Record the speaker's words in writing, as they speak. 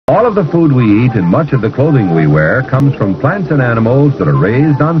All of the food we eat and much of the clothing we wear comes from plants and animals that are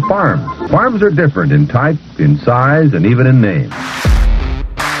raised on farms. Farms are different in type, in size, and even in name.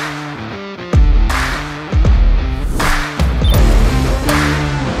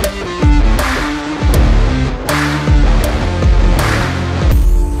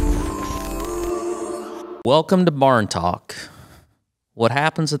 Welcome to Barn Talk. What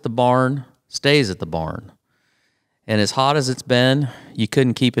happens at the barn stays at the barn. And as hot as it's been, you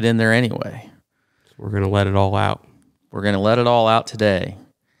couldn't keep it in there anyway. We're going to let it all out. We're going to let it all out today.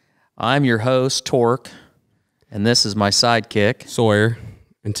 I'm your host, Torque, and this is my sidekick, Sawyer.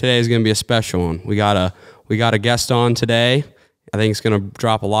 And today is going to be a special one. We got a guest on today. I think it's going to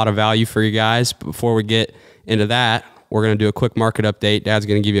drop a lot of value for you guys. But before we get into that, we're going to do a quick market update. Dad's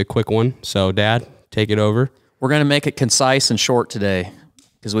going to give you a quick one. So, Dad, take it over. We're going to make it concise and short today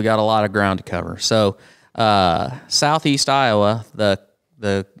because we got a lot of ground to cover. So, Southeast Iowa,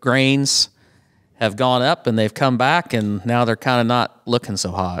 the grains have gone up and they've come back, and now they're kind of not looking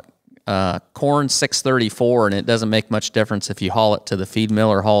so hot. Corn 634, and it doesn't make much difference if you haul it to the feed mill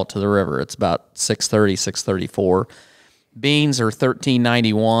or haul it to the river. It's about 630, 634. Beans are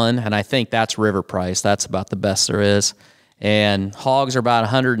 1391, and I think that's river price. That's about the best there is. And hogs are about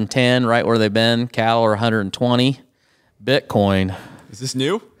 110, right where they've been. Cattle are 120. Bitcoin. Is this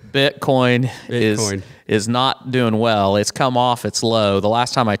new? Bitcoin is not doing well. It's come off its low. The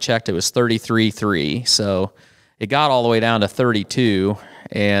last time I checked, it was 33.3. So it got all the way down to 32,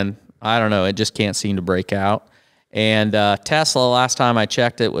 and I don't know. It just can't seem to break out. And Tesla, last time I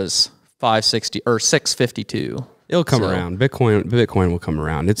checked, it was 560 or 652. It'll come around. Bitcoin will come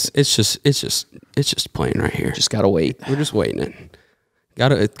around. It's just playing right here. Just gotta wait. We're just waiting it.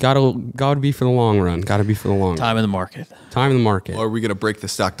 Gotta be for the long run. Gotta be for the long time in the market. Time in the market. Or are we gonna break the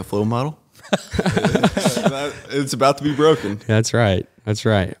stock to flow model? It's about to be broken. That's right. That's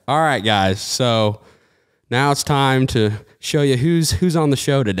right. All right, guys. So now it's time to show you who's on the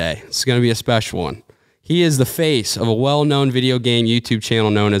show today. It's gonna be a special one. He is the face of a well-known video game YouTube channel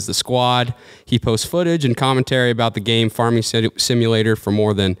known as The Squad. He posts footage and commentary about the game Farming Simulator for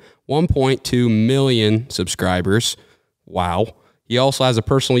more than 1.2 million subscribers. Wow. He also has a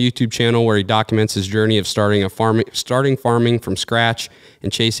personal YouTube channel where he documents his journey of starting farming from scratch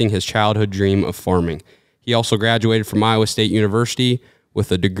and chasing his childhood dream of farming. He also graduated from Iowa State University with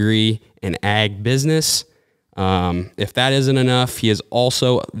a degree in ag business. If that isn't enough, he is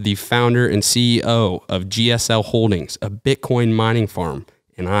also the founder and CEO of GSL Holdings, a Bitcoin mining farm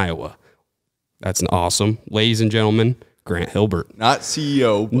in Iowa. That's awesome. Ladies and gentlemen, Grant Hilbert. Not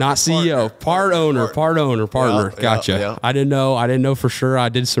CEO. Not CEO. Partner. Yeah, Gotcha. Yeah. I didn't know for sure. I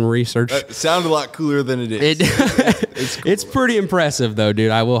did some research. That sounded a lot cooler than it is. It's cool. It's pretty impressive though,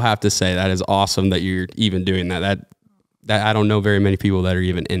 dude. I will have to say that is awesome that you're even doing that. That I don't know very many people that are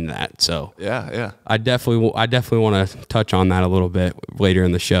even in that. So yeah. I definitely want to touch on that a little bit later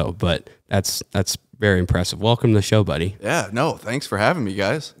in the show, but that's very impressive. Welcome to the show, buddy. Yeah, no, thanks for having me,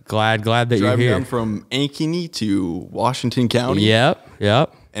 guys. Glad that you're here. Driving down from Ankeny to Washington County.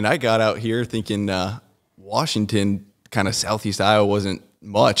 Yep. And I got out here thinking Washington, kind of Southeast Iowa, wasn't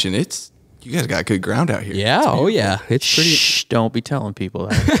much, and you guys got good ground out here. Yeah. Oh yeah. It's pretty. Shh, don't be telling people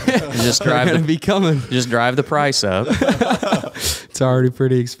that. Just drive Just drive the price up. It's already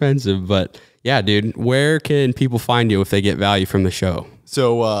pretty expensive, but yeah, dude. Where can people find you if they get value from the show?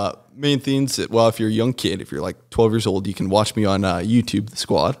 So main things. Well, if you're a young kid, if you're like 12 years old, you can watch me on YouTube, The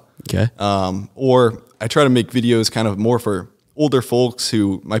Squad. Okay. Or I try to make videos kind of more for older folks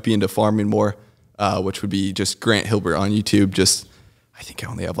who might be into farming more, which would be just Grant Hilbert on YouTube. I think I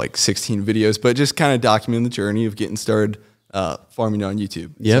only have like 16 videos, but just kind of documenting the journey of getting started farming on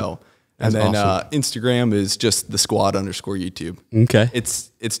YouTube. Yep. So, and then awesome. Instagram is just The Squad _YouTube. Okay.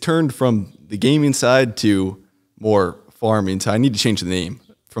 It's turned from the gaming side to more farming, so I need to change the name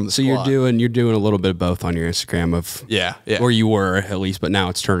from The Squad. So you're doing a little bit of both on your Instagram of yeah. Or you were at least, but now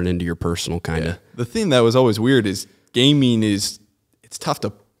it's turning into your personal kind of. Yeah. The thing that was always weird is gaming it's tough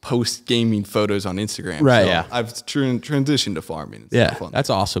to post gaming photos on Instagram. Right. So yeah. I've transitioned to farming. It's yeah.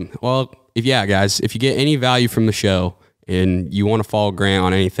 That's awesome. Well, guys, if you get any value from the show and you want to follow Grant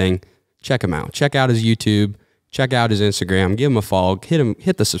on anything, check him out. Check out his YouTube. Check out his Instagram. Give him a follow.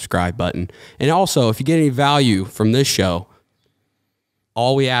 Hit the subscribe button. And also, if you get any value from this show,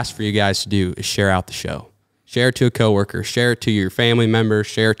 all we ask for you guys to do is share out the show. Share it to a coworker. Share it to your family members.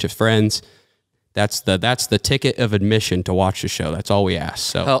 Share it to friends. That's the ticket of admission to watch the show. That's all we ask.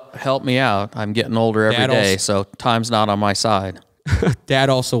 So help me out. I'm getting older every day, so time's not on my side. Dad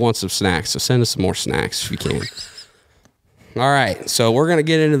also wants some snacks, so send us some more snacks if you can. All right, so we're gonna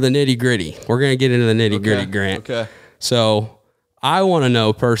get into the nitty gritty. We're gonna get into the nitty gritty, Grant. Okay. So I want to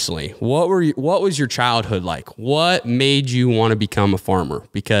know personally, what was your childhood like? What made you want to become a farmer?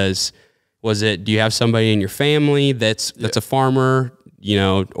 Because do you have somebody in your family that's a farmer, you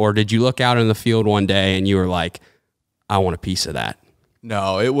know, or did you look out in the field one day and you were like, I want a piece of that?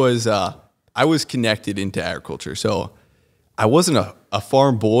 No, it was, I was connected into agriculture. So I wasn't a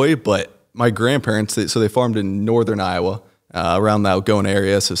farm boy, but my grandparents, so they farmed in northern Iowa, around the Algona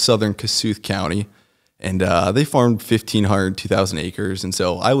area, so southern Kossuth County. And they farmed 1,500, 2,000 acres. And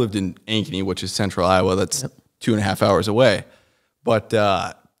so I lived in Ankeny, which is central Iowa. That's 2.5 hours away. But when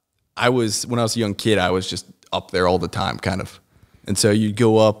I was a young kid, I was just up there all the time, kind of. And so you'd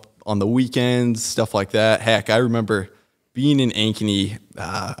go up on the weekends, stuff like that. Heck, I remember being in Ankeny,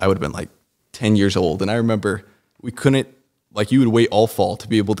 I would have been like 10 years old. And I remember we couldn't, like, you would wait all fall to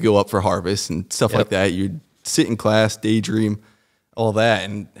be able to go up for harvest and stuff like that. You'd sit in class, daydream, all that.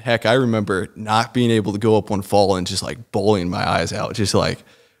 And heck, I remember not being able to go up one fall and just like bawling my eyes out, just like,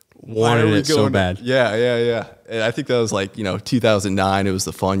 wanted it so bad. Yeah. And I think that was like, 2009. It was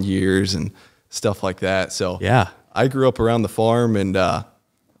the fun years and stuff like that. So yeah, I grew up around the farm, and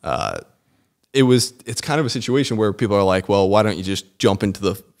it's kind of a situation where people are like, well, why don't you just jump into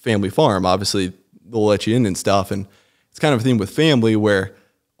the family farm? Obviously they'll let you in and stuff. And it's kind of a thing with family where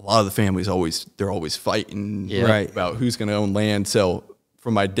a lot of the families they're always fighting about who's going to own land. So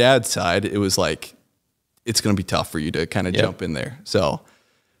from my dad's side, it was like, it's going to be tough for you to kind of jump in there. So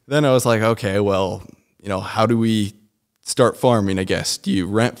then I was like, okay, well, how do we start farming, I guess? Do you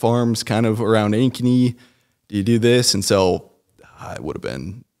rent farms kind of around Ankeny? Do you do this? And so it would have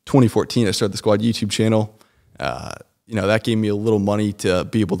been 2014. I started the Squad YouTube channel. That gave me a little money to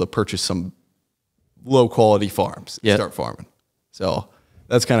be able to purchase some low quality farms and start farming. So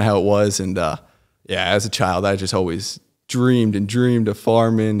that's kind of how it was. And as a child, I just always dreamed of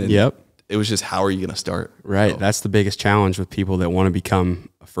farming. And it was just, how are you going to start? Right. So, that's the biggest challenge with people that want to become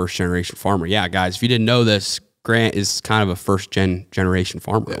a first generation farmer. Yeah, guys, if you didn't know this, Grant is kind of a first generation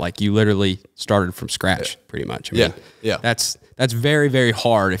farmer. Like, you literally started from scratch pretty much. I mean, that's very, very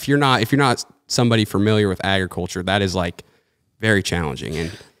hard. If you're not somebody familiar with agriculture, that is like very challenging.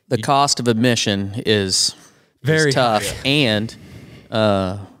 And the cost of admission is very tough. high. And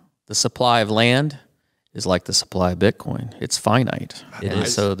the supply of land is like the supply of Bitcoin. It's finite.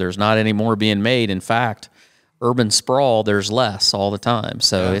 So there's not any more being made. In fact, urban sprawl, there's less all the time.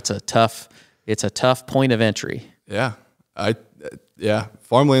 So it's a tough point of entry. Yeah.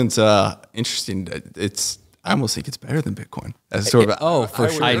 Farmland's interesting. I almost think it's better than Bitcoin. As sort of for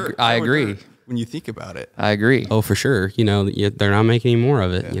sure. I agree. When you think about it, I agree. Oh, for sure. They're not making any more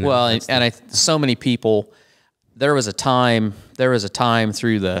of it. Well, so many people. There was a time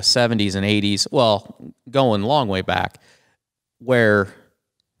through the 70s and 80s, well, going a long way back, where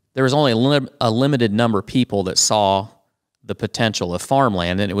there was only a limited number of people that saw the potential of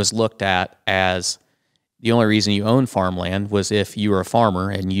farmland, and it was looked at as the only reason you own farmland was if you were a farmer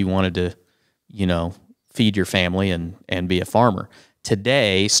and you wanted to, feed your family and be a farmer.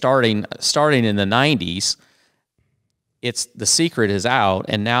 Today, starting in the 90s, the secret is out,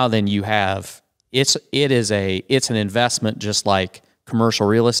 and now then you have it's an investment just like commercial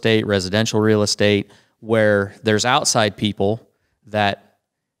real estate, residential real estate, where there's outside people that,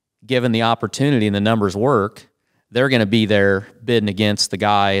 given the opportunity and the numbers work, they're going to be there bidding against the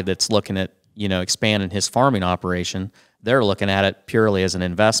guy that's looking at, expanding his farming operation. They're looking at it purely as an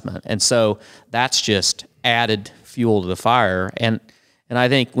investment. And so that's just added fuel to the fire. And I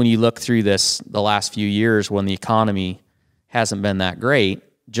think when you look through the last few years, when the economy hasn't been that great,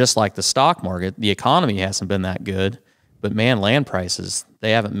 just like the stock market, the economy hasn't been that good, but man, land prices,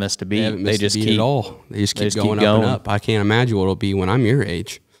 they haven't missed a beat. They just keep going up and up. I can't imagine what it'll be when I'm your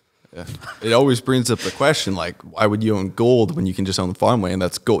age. Yeah. It always brings up the question, like, why would you own gold when you can just own farmland?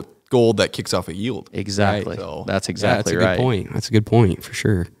 That's gold that kicks off a yield. Exactly. Right? So, that's exactly right. That's a good point for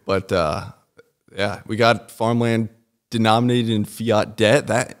sure. But we got farmland denominated in fiat debt.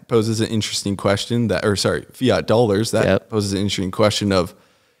 That poses an interesting question. Fiat dollars. That poses an interesting question of,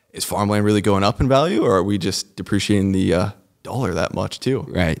 is farmland really going up in value, or are we just depreciating the dollar that much too?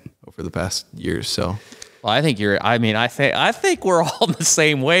 Right. Over the past years. So, well, I think I think we're all on the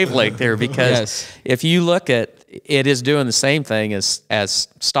same wavelength there, because if you look at it, is doing the same thing as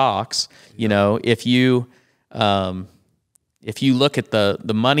stocks. If you look at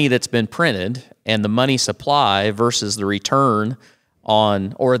the money that's been printed and the money supply versus the return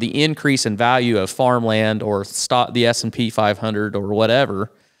on, or the increase in value of farmland or stock, the S&P 500 or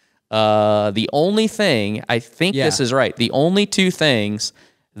whatever. The only thing, I think this is right, the only two things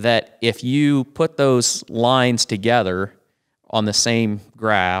that if you put those lines together on the same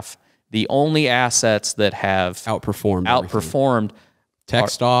graph, The only assets that have outperformed tech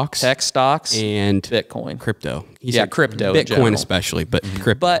stocks, and Bitcoin, crypto. Crypto, Bitcoin especially, but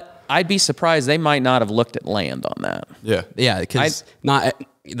crypto. But I'd be surprised they might not have looked at land on that. Yeah, because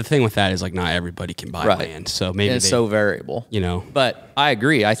the thing with that is like not everybody can buy land, so maybe it's so variable, But I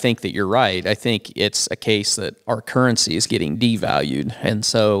agree. I think that you're right. I think it's a case that our currency is getting devalued, and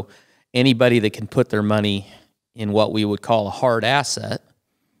so anybody that can put their money in what we would call a hard asset,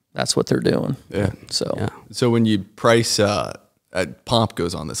 that's what they're doing. Yeah. So when you price, Pomp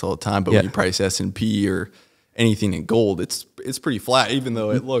goes on this all the time, but when you price S&P or anything in gold, it's pretty flat. Even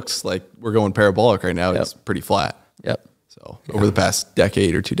though it looks like we're going parabolic right now, it's pretty flat. Yep. So over the past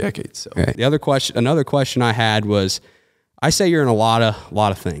decade or 2 decades. So another question I had was, I say you're in a lot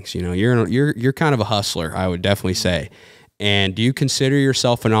of things. You're kind of a hustler, I would definitely say. And do you consider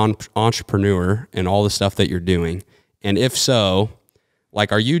yourself an entrepreneur in all the stuff that you're doing? And if so,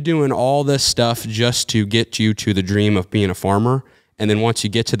 like, are you doing all this stuff just to get you to the dream of being a farmer? And then once you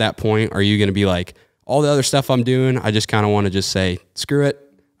get to that point, are you going to be like, all the other stuff I'm doing, I just kind of want to just say, screw it.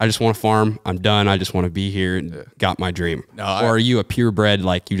 I just want to farm. I'm done. I just want to be here and got my dream. Or are you a purebred,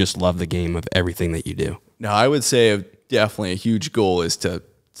 like you just love the game of everything that you do? No, I would say definitely a huge goal is to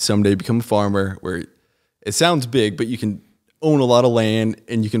someday become a farmer, where it sounds big, but you can own a lot of land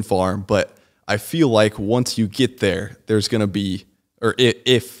and you can farm. But I feel like once you get there, there's going to be, or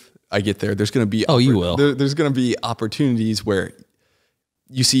if I get there, there's going to be, you will. There's going to be opportunities where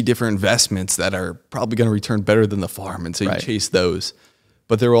you see different investments that are probably going to return better than the farm. And so you chase those.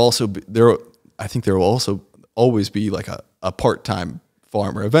 But there will also be, I think there will also always be like a part-time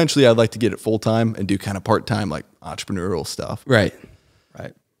farmer. Eventually I'd like to get it full-time and do kind of part-time, like entrepreneurial stuff. Right.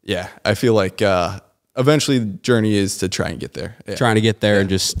 Yeah. I feel like, eventually the journey is to try and get there. Yeah. Trying to get there and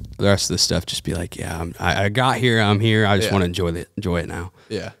just the rest of the stuff, just be like, I got here, I'm here. I just want to enjoy it now.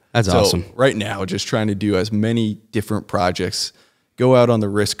 Yeah. That's awesome. Right now, just trying to do as many different projects, go out on the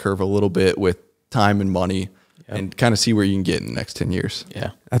risk curve a little bit with time and money, and kind of see where you can get in the next 10 years.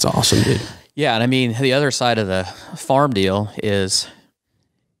 Yeah. That's awesome, dude. Yeah. And I mean, the other side of the farm deal is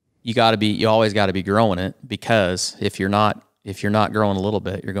you always got to be growing it, because if you're not growing a little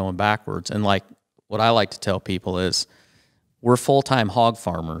bit, you're going backwards. And like, what I like to tell people is we're full-time hog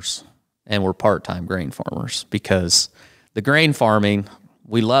farmers and we're part-time grain farmers, because the grain farming,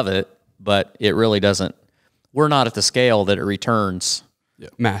 we love it, but it really doesn't, we're not at the scale that it returns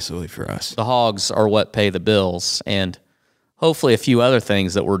massively for us. The hogs are what pay the bills, and hopefully a few other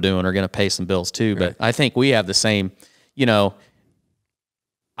things that we're doing are going to pay some bills too. But I think we have the same,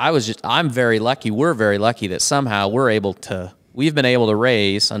 I'm very lucky. We're very lucky that somehow we've been able to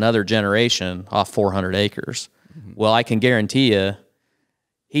raise another generation off 400 acres. Mm-hmm. Well, I can guarantee you,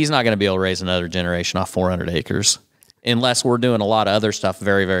 he's not going to be able to raise another generation off 400 acres unless we're doing a lot of other stuff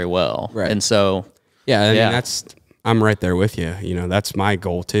very, very well. Right. And so, I mean, I'm right there with you. That's my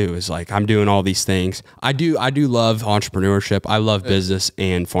goal too, is like, I'm doing all these things. I do love entrepreneurship. I love business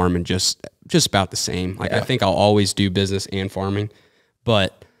and farming just about the same. Like, I think I'll always do business and farming,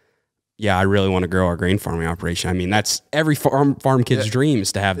 but yeah, I really want to grow our grain farming operation. I mean, that's every farm kid's dream,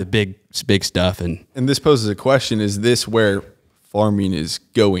 is to have the big stuff. And this poses a question: is this where farming is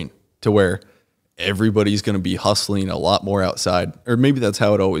going, to where everybody's going to be hustling a lot more outside? Or maybe that's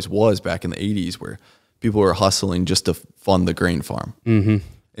how it always was back in the 80s, where people were hustling just to fund the grain farm.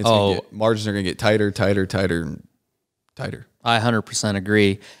 Mm-hmm. Margins are going to get tighter, and tighter. I 100%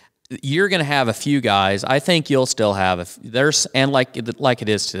 agree. You're going to have a few guys. I think you'll still have like it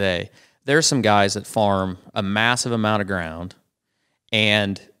is today. There's some guys that farm a massive amount of ground,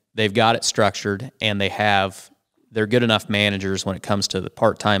 and they've got it structured, and they're good enough managers when it comes to the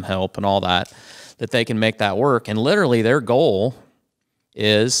part-time help and all that they can make that work. And literally their goal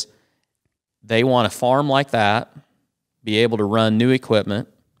is they want to farm like that, be able to run new equipment.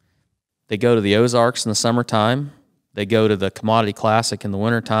 They go to the Ozarks in the summertime. They go to the Commodity Classic in the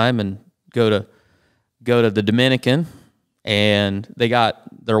wintertime, and go to the Dominican, and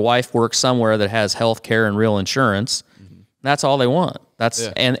their wife works somewhere that has health care and real insurance. Mm-hmm. That's all they want.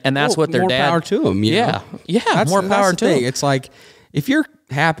 And that's what their dad. More power to them. Yeah. More power to them. It's like, if you're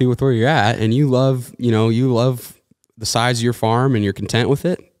happy with where you're at and you love the size of your farm and you're content with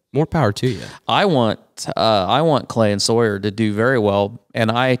it, more power to you. I want Clay and Sawyer to do very well, and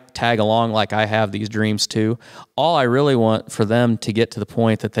I tag along like I have these dreams too. All I really want for them to get to the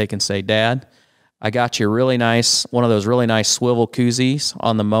point that they can say, "Dad, I got you one of those really nice swivel koozies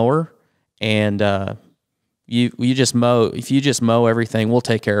on the mower, and you just mow. If you just mow everything, we'll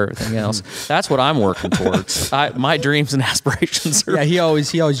take care of everything else." That's what I'm working towards. My dreams and aspirations are. Yeah, he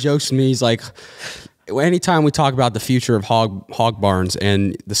always jokes to me. He's like, anytime we talk about the future of hog barns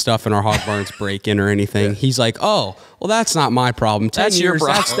and the stuff in our hog barns breaking or anything, he's like, "Oh, well, that's not my problem. That's your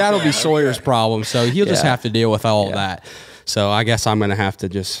problem. That'll be Sawyer's problem. So he'll just have to deal with all that." So I guess I'm gonna have to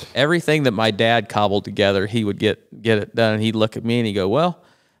just everything that my dad cobbled together, he would get it done. And he'd look at me and he'd go, "Well,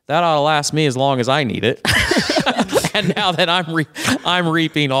 that ought to last me as long as I need it." And now that I'm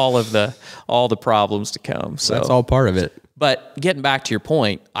reaping all the problems to come. So that's all part of it. But getting back to your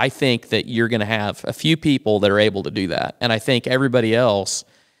point, I think that you're going to have a few people that are able to do that. And I think everybody else,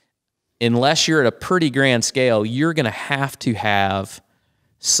 unless you're at a pretty grand scale, you're going to have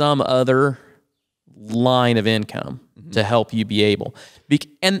some other line of income to help you be able.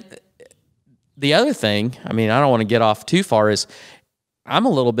 And the other thing, I mean, I don't want to get off too far, is I'm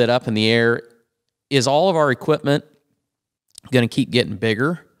a little bit up in the air. Is all of our equipment going to keep getting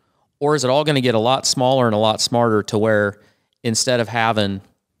bigger? Or is it all going to get a lot smaller and a lot smarter to where instead of having,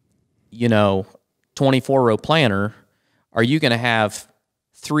 24-row planter, are you going to have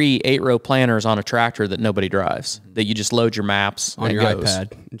 3 8-row planters on a tractor that nobody drives, that you just load your maps on your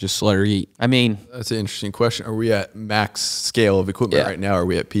iPad, just let her eat? I mean, that's an interesting question. Are we at max scale of equipment right now? Or are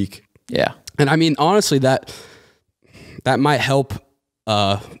we at peak? Yeah. And I mean, honestly, that might help,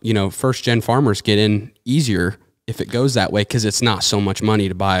 first gen farmers get in easier if it goes that way, because it's not so much money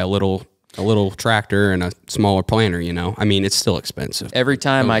to buy a little tractor and a smaller planter. I mean, it's still expensive. Every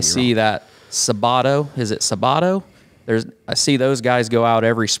time I see that Sabato, is it Sabato? I see those guys go out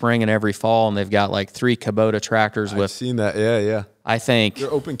every spring and every fall, and they've got like 3 Kubota tractors with. I've seen that. Yeah. I think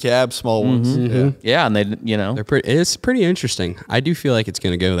they're open cab, small ones. Yeah, and they, it's pretty interesting. I do feel like it's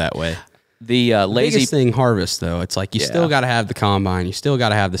going to go that way. The lazy biggest thing, harvest, though, it's like you still got to have the combine, you still got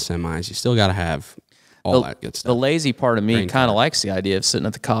to have the semis, you still got to have all that good stuff. The lazy part of me kind of likes the idea of sitting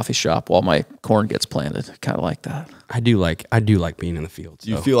at the coffee shop while my corn gets planted. Kind of like that. I do like being in the field.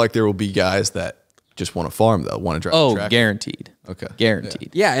 Do you feel like there will be guys that just want to farm, though, want to drive the tractor? Guaranteed. Okay. Guaranteed.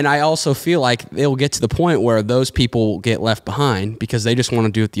 Yeah, and I also feel like they'll get to the point where those people get left behind because they just want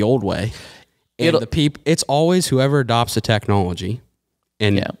to do it the old way. And it's always whoever adopts the technology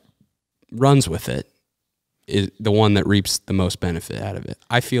and runs with it is the one that reaps the most benefit out of it.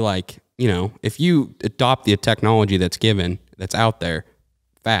 I feel like, if you adopt the technology that's out there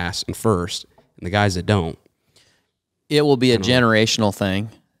fast and first, and the guys that don't, it will be a generational thing.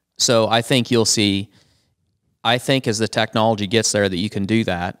 So I think you'll see, as the technology gets there that you can do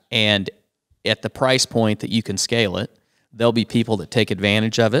that, and at the price point that you can scale it, there'll be people that take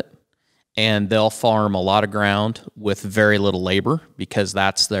advantage of it, and they'll farm a lot of ground with very little labor because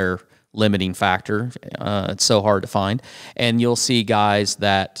that's their limiting factor. It's so hard to find. And you'll see guys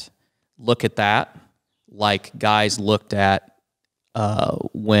that look at that like guys looked at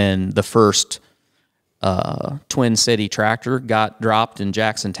when the first Twin City tractor got dropped in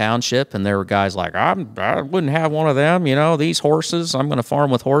Jackson Township, and there were guys like, I wouldn't have one of them, these horses, I'm going to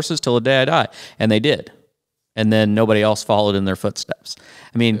farm with horses till the day I die. And they did. And then nobody else followed in their footsteps.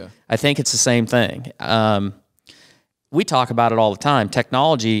 I mean, I think it's the same thing. We talk about it all the time.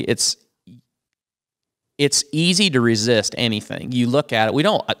 Technology, it's easy to resist anything. You look at it, we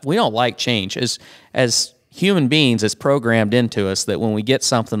don't like change. As human beings, it's programmed into us that when we get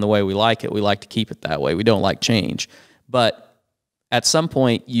something the way we like it, we like to keep it that way. We don't like change. But at some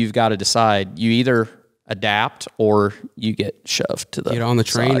point, you've got to decide. You either adapt or you get shoved to the get on the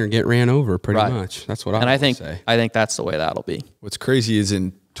train side. Or get ran over. Pretty much. That's what I say. I think that's the way that'll be. What's crazy is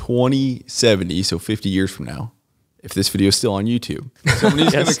in 2070, so 50 years from now, if this video is still on YouTube,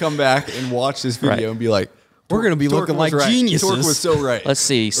 somebody's going to come back and watch this video and be like, we're going to be looking like geniuses. Torque was so right. Let's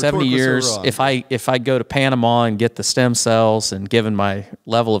see, 70 years, so if I go to Panama and get the stem cells, and given my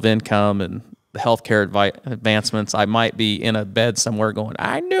level of income and the healthcare advancements, I might be in a bed somewhere going,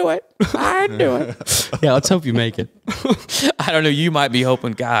 I knew it. I knew it. Yeah, let's hope you make it. I don't know. You might be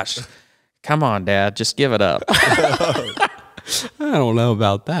hoping, gosh, come on, Dad, just give it up. I don't know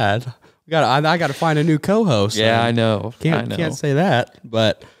about that. I got to find a new co-host. Yeah, I know. Can't say that.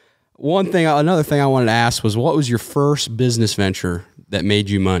 But another thing I wanted to ask was, what was your first business venture that made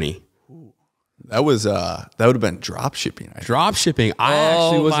you money? That would have been drop shipping. Drop shipping. I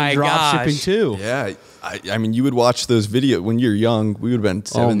actually was in drop shipping too. Yeah. I mean, you would watch those videos when you're young. We would have been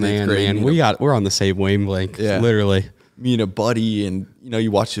 7th, 8th grade. Man. We're on the same wavelength. Yeah. Literally. Me and a buddy, and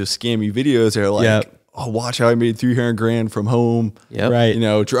you watch those scammy videos. They're like, oh, watch how I made $300,000 from home. Yep.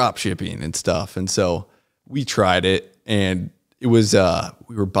 Right. Drop shipping and stuff. And so we tried it, and it was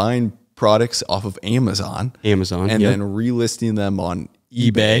we were buying products off of Amazon, and then relisting them on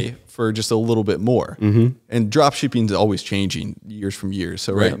eBay for just a little bit more. And drop shipping is always changing years from years.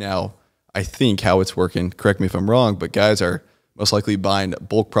 So right now, I think how it's working, correct me if I'm wrong, but guys are most likely buying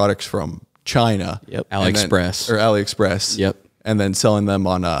bulk products from China. Yep. AliExpress. Or AliExpress. Yep. And then selling them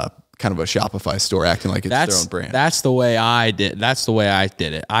on a kind of a Shopify store, acting like it's their own brand. That's the way I did. That's the way I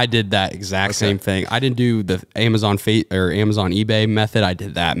did it. I did that exact same thing. I didn't do the Amazon eBay method. I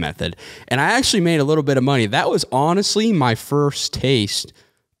did that method, and I actually made a little bit of money. That was honestly my first taste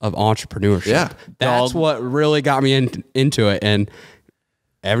of entrepreneurship. Yeah. That's what really got me into it. And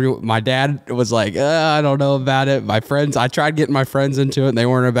my dad was like, I don't know about it. My friends, I tried getting my friends into it, and they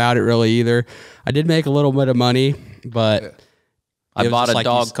weren't about it really either. I did make a little bit of money, but I bought a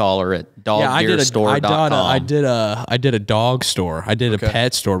dog collar at doggearstore.com. I did a dog store. I did a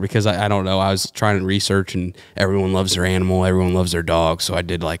pet store because I don't know. I was trying to research, and everyone loves their animal. Everyone loves their dog. So I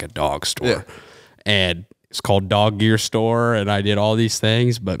did like a dog store, and it's called Dog Gear Store. And I did all these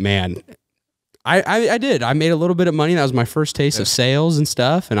things, but man, I did. I made a little bit of money. That was my first taste of sales and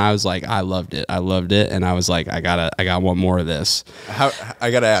stuff. And I was like, I loved it. And I was like, I got one more of this.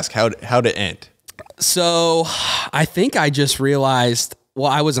 I got to ask, how'd it end? So I think I just realized,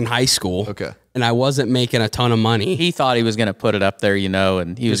 well, I was in high school. Okay. And I wasn't making a ton of money. He thought he was going to put it up there,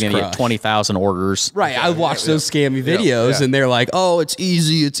 and he was going to get 20,000 orders. Right. I watched those scammy videos, and they're like, oh, it's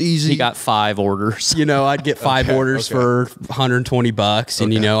easy. It's easy. He got 5 orders. I'd get 5 orders for $120,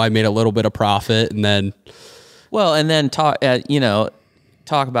 and, I made a little bit of profit, and then. Well, and then talk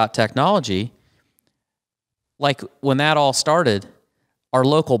about technology. Like when that all started, our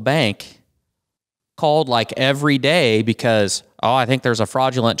local bank called like every day because I think there's a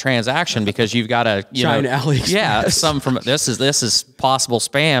fraudulent transaction because you've got a China AliExpress. some from this is possible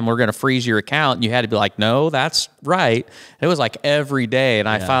spam. We're going to freeze your account. And you had to be like, no, that's right. It was like every day, and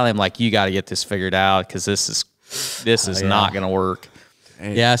I finally am like, you got to get this figured out because this is not going to work.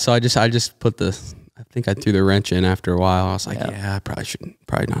 Yeah, so I just put I think I threw the wrench in after a while. I was like, I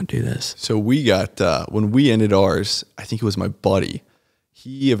probably not do this. So we got when we ended ours, I think it was my buddy.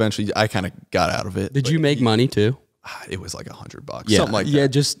 I kind of got out of it. Did you make money too? It was like $100, yeah. something like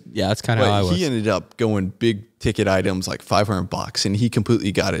that. That's kind of how I was. He ended up going big ticket items like $500, and he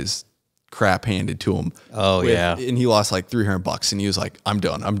completely got his crap handed to him. Oh yeah, and he lost like $300, and he was like, "I'm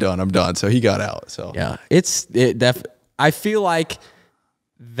done." So he got out. So yeah, I feel like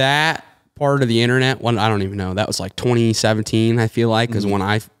that part of the internet. I don't even know. That was like 2017. I feel like because when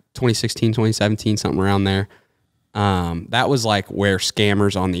 2016, 2017, something around there. That was like where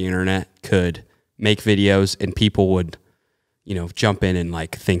scammers on the internet could make videos and people would, jump in and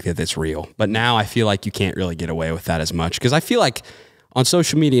like think that it's real. But now I feel like you can't really get away with that as much because I feel like on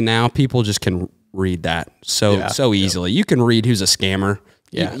social media now people just can read that so easily. You can read who's a scammer.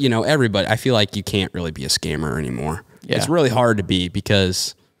 Yeah. Everybody, I feel like you can't really be a scammer anymore. Yeah. It's really hard to be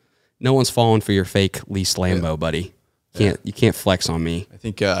because no one's falling for your fake leased Lambo, buddy. You can't flex on me. I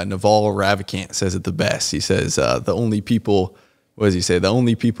think Naval Ravikant says it the best. He says the only people, what does he say? The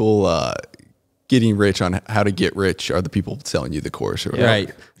only people getting rich on how to get rich are the people selling you the course. Or whatever.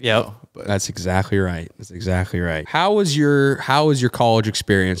 Right. Yep. That's exactly right. How was your college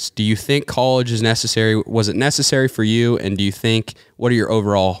experience? Do you think college is necessary? Was it necessary for you? And do you think, what are your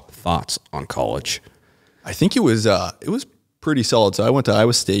overall thoughts on college? I think it was pretty solid. So I went to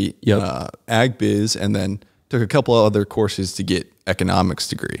Iowa State, Ag Biz, and then took a couple of other courses to get economics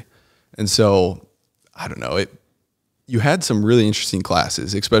degree. And so, I don't know, you had some really interesting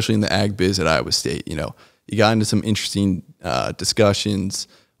classes, especially in the Ag Biz at Iowa State. You got into some interesting discussions,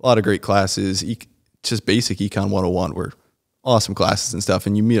 a lot of great classes. Just basic Econ 101 were awesome classes and stuff,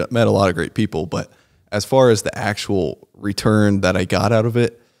 and you met a lot of great people. But as far as the actual return that I got out of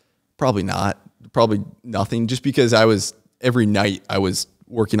it, probably nothing, just because every night I was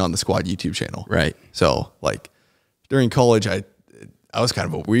working on the Squad YouTube channel. Right. So like during college, I was kind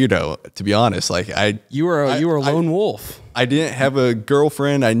of a weirdo, to be honest. Like you were a lone wolf. I didn't have a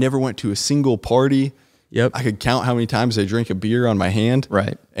girlfriend. I never went to a single party. Yep. I could count how many times I drank a beer on my hand.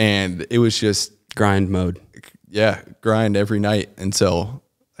 Right. And it was just grind mode. Yeah. Grind every night. And so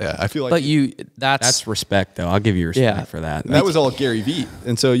I feel like, but that's respect though. I'll give you respect for that. And that was all Gary Vee.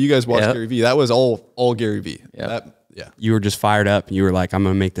 And so you guys watched Gary Vee. That was all Gary Vee. Yeah. You were just fired up. You were like, I'm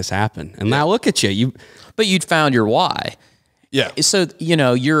going to make this happen. And now look at you. But you'd found your why. Yeah. So,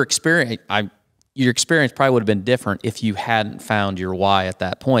 your experience probably would have been different if you hadn't found your why at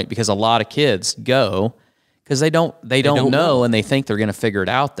that point, because a lot of kids go because they don't know and they think they're going to figure it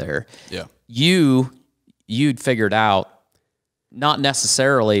out there. Yeah. You'd figured out not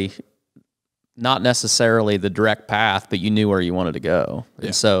necessarily the direct path, but you knew where you wanted to go. Yeah.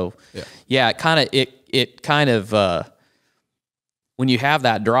 And so, it kind of when you have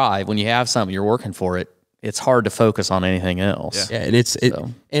that drive, when you have something, you're working for it, it's hard to focus on anything else. Yeah,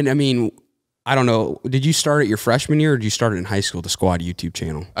 and and I mean, I don't know. Did you start it your freshman year, or did you start it in high school, the Squad YouTube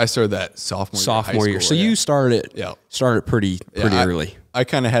channel? I started that sophomore year. So you started pretty early. I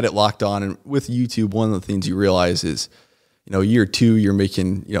kind of had it locked on. And with YouTube, one of the things you realize is, year 2, you're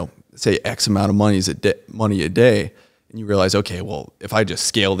making, say X amount of money a day. And you realize, okay, well, if I just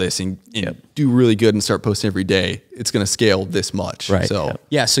scale this and do really good and start posting every day, it's going to scale this much. Right. So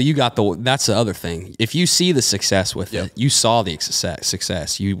so you got that's the other thing. If you see the success with it, you saw the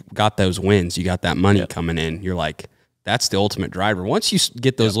success, you got those wins, you got that money coming in. You're like, that's the ultimate driver. Once you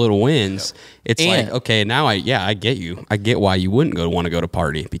get those little wins, it's like, okay, now I get you. I get why you wouldn't want to go to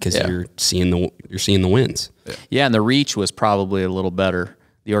party, because you're seeing the wins. Yeah. And the reach was probably a little better.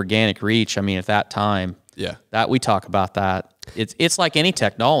 The organic reach. I mean, at that time, that we talk about that. It's like any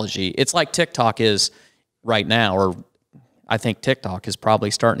technology. It's like TikTok is right now, or I think TikTok is probably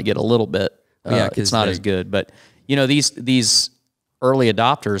starting to get a little bit. It's not as good, but these early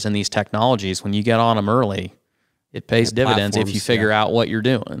adopters in these technologies, when you get on them early, it pays dividends if you figure out what you're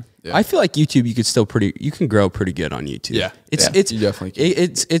doing. Yeah. I feel like YouTube, you can grow pretty good on YouTube. Yeah, it's you definitely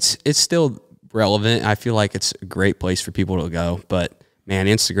can. It's still relevant. I feel like it's a great place for people to go, but. Man,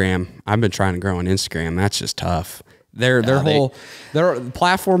 Instagram, I've been trying to grow on Instagram. That's just tough. Their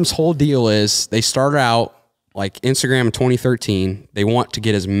platform's whole deal is they started out like Instagram in 2013. They want to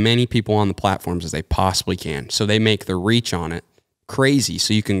get as many people on the platforms as they possibly can. So they make the reach on it crazy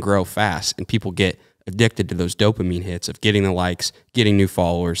so you can grow fast, and people get addicted to those dopamine hits of getting the likes, getting new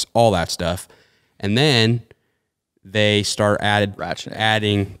followers, all that stuff. And then they start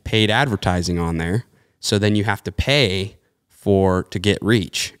adding paid advertising on there. So then you have to pay to get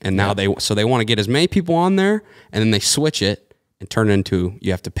reach. And now they want to get as many people on there, and then they switch it and turn it into, you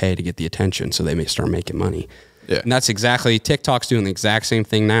have to pay to get the attention, so they may start making money. Yeah. And that's exactly, TikTok's doing the exact same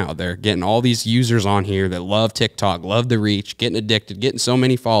thing now. They're getting all these users on here that love TikTok, love the reach, getting addicted, getting so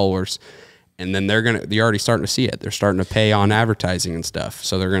many followers, and then they're already starting to see it. They're starting to pay on advertising and stuff.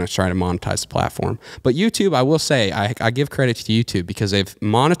 So they're going to try to monetize the platform. But YouTube, I will say, I give credit to YouTube, because they've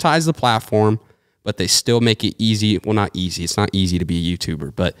monetized the platform, but they still make it easy. Well, not easy. It's not easy to be a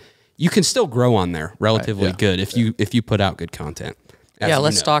YouTuber, but you can still grow on there relatively good if you put out good content.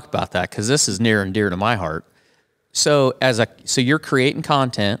 Let's talk about that, because this is near and dear to my heart. So you're creating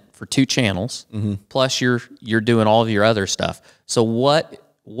content for 2 channels, plus you're doing all of your other stuff. So what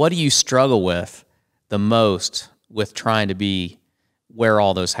do you struggle with the most with trying to wear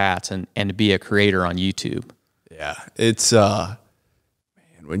all those hats and to be a creator on YouTube? Yeah, it's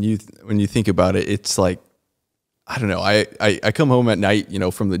when you think about it, it's like, I don't know. I come home at night,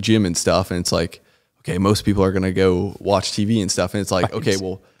 from the gym and stuff, and it's like, okay, most people are gonna go watch TV and stuff, and it's like, okay,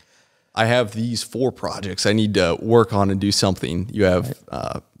 well, I have these 4 projects I need to work on and do something. You have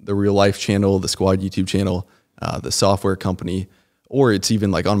the Real Life channel, the Squad YouTube channel, the software company, or it's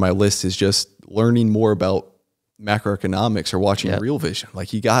even like on my list is just learning more about macroeconomics or watching Real Vision.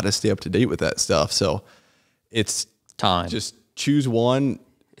 Like, you got to stay up to date with that stuff. So it's time. Just choose one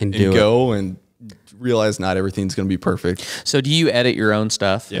and go and realize not everything's going to be perfect. So do you edit your own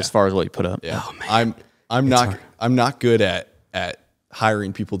stuff as far as what you put up? Yeah. Oh, man. I'm not good at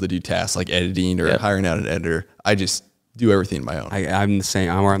hiring people to do tasks like editing or hiring out an editor. I just do everything on my own. I'm the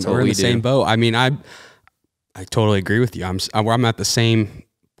same. We're in the same boat. I mean, I totally agree with you. I'm at the same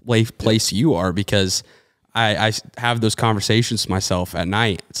place you are, because I have those conversations myself at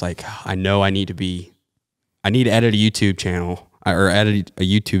night. It's like, I know I need to edit a YouTube channel or edit a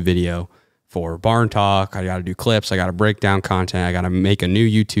YouTube video for Barn Talk. I got to do clips. I got to break down content. I got to make a new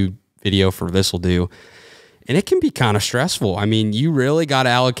YouTube video for This Will Do. And it can be kind of stressful. I mean, you really got to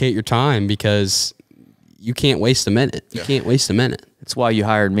allocate your time, because you can't waste a minute. You can't waste a minute. That's why you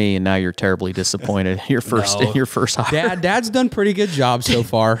hired me, and now you're terribly disappointed in your first hire. Dad's done pretty good job so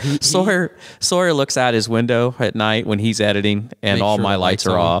far. Sawyer looks out his window at night when he's editing, and all my lights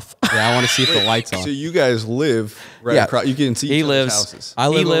are off. Yeah, I want to see if the lights on. So you guys live right across. You can see each other's houses. I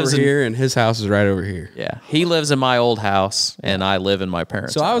live over here, and his house is right over here. Yeah, he lives in my old house, and I live in my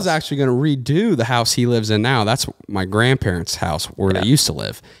parents' house. I was actually going to redo the house he lives in now. That's my grandparents' house where they used to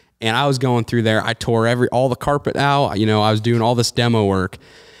live. And I was going through there. I tore all the carpet out. I was doing all this demo work.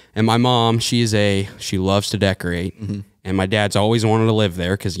 And my mom, she loves to decorate. And my dad's always wanted to live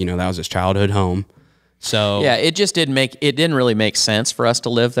there, because, that was his childhood home. So yeah, it didn't really make sense for us to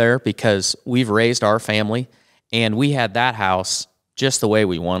live there, because we've raised our family, and we had that house just the way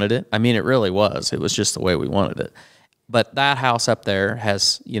we wanted it. I mean, it really was. It was just the way we wanted it. But that house up there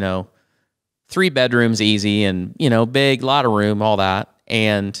has, 3 bedrooms easy, and, big, lot of room, all that.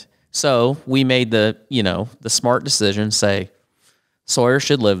 And so we made the smart decision, say Sawyer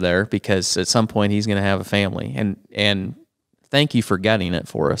should live there, because at some point he's going to have a family. And thank you for getting it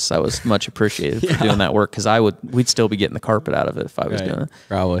for us. That was much appreciated for doing that work, because we'd still be getting the carpet out of it if I was doing it.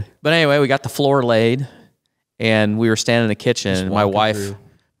 Probably. But anyway, we got the floor laid, and we were standing in the kitchen. And my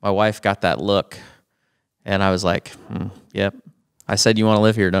wife got that look, and I was like, yep. I said, you want to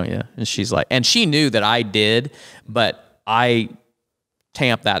live here, don't you? And she's like, and she knew that I did, but I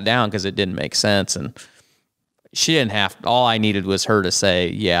tamped that down because it didn't make sense. And she didn't have, all I needed was her to say,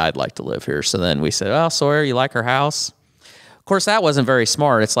 yeah, I'd like to live here. So then we said, oh, Sawyer, you like our house? Of course, that wasn't very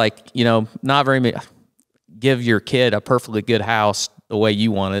smart. It's like, not very, give your kid a perfectly good house the way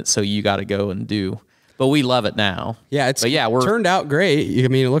you want it, so you got to go and do. But we love it now. Yeah, we're turned out great. I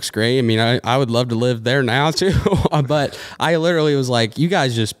mean, it looks great. I mean, I would love to live there now too. But I literally was like, you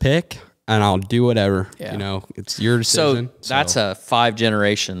guys just pick and I'll do whatever. Yeah. It's your decision. So that's a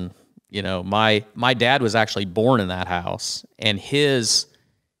 5-generation. My dad was actually born in that house, and his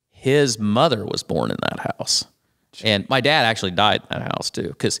mother was born in that house. And my dad actually died in that house too,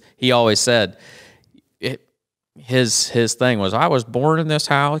 because he always said his thing was, I was born in this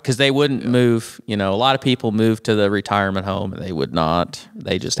house, because they wouldn't move. A lot of people moved to the retirement home, and they would not.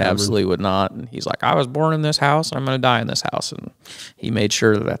 They just absolutely would not. And he's like, I was born in this house, and I'm going to die in this house. And he made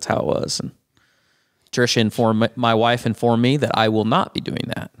sure that that's how it was. And Tricia my wife informed me that I will not be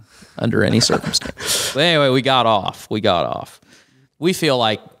doing that under any circumstance. But anyway, we got off. We feel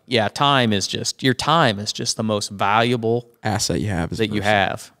like, your time is just the most valuable asset you have. You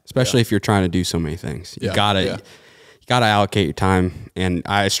have. Especially if you're trying to do so many things. You gotta allocate your time. And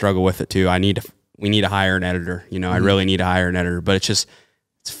I struggle with it too. We need to hire an editor. I really need to hire an editor, but it's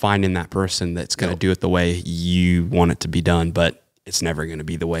finding that person that's going to do it the way you want it to be done, but it's never going to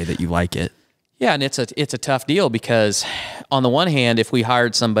be the way that you like it. Yeah. And it's a tough deal, because on the one hand, if we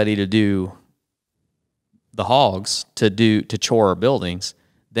hired somebody to do the hogs, to chore our buildings,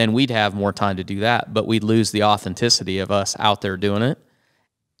 then we'd have more time to do that, but we'd lose the authenticity of us out there doing it.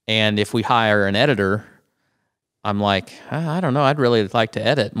 And if we hire an editor, I'm like, I don't know, I'd really like to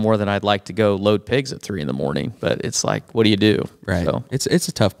edit more than I'd like to go load pigs at 3 a.m. But it's like, what do you do? Right. So, it's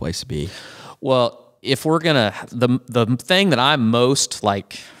a tough place to be. Well, if we're gonna, the thing that I'm most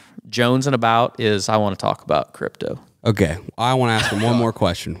like jonesing about is, I want to talk about crypto. Okay, I want to ask him one more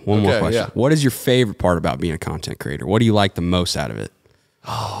question. One more question. Yeah. What is your favorite part about being a content creator? What do you like the most out of it?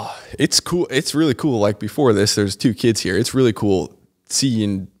 Oh, it's cool. It's really cool. Like before this, there's 2 kids here. It's really cool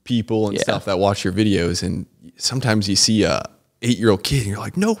seeing people and stuff that watch your videos. And sometimes you see a 8-year-old kid and you're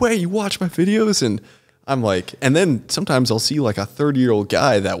like, no way, you watch my videos? And I'm like, and then sometimes I'll see like a 30-year-old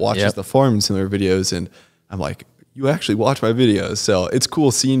guy that watches the farms in their videos. And I'm like, you actually watch my videos. So it's cool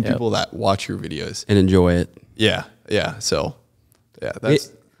seeing people that watch your videos and enjoy it. Yeah. Yeah. So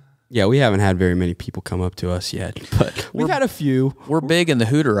that's. We haven't had very many people come up to us yet, but we've had a few. We're big in the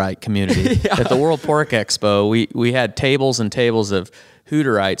Hooterite community. At the World Pork Expo, we had tables and tables of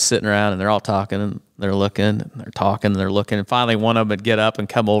Hooterites sitting around, and they're all talking, and they're looking, and they're talking, and they're looking, and finally one of them would get up and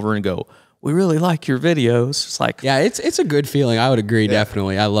come over and go, we really like your videos. It's like, it's a good feeling. I would agree,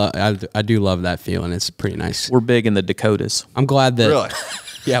 definitely. I do love that feeling. It's pretty nice. We're big in the Dakotas. I'm glad that. Really?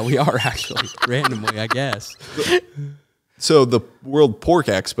 Yeah, we are actually randomly, I guess. So the World Pork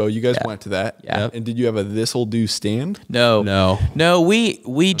Expo, you guys went to that. Yeah. And did you have a this'll do stand? No.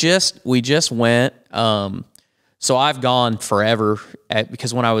 We just went. So I've gone forever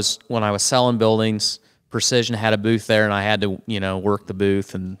because when I was selling buildings, Precision had a booth there, and I had to work the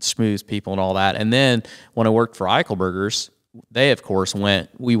booth and schmooze people and all that. And then when I worked for Eichelberger's, they of course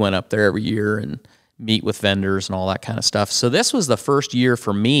we went up there every year and meet with vendors and all that kind of stuff. So this was the first year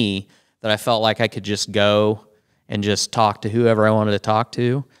for me that I felt like I could just go and just talk to whoever I wanted to talk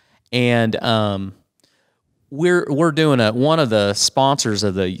to. And we're doing one of the sponsors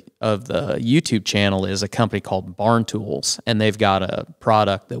of the YouTube channel is a company called Barn Tools, and they've got a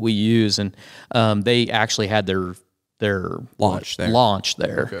product that we use, and they actually had their launch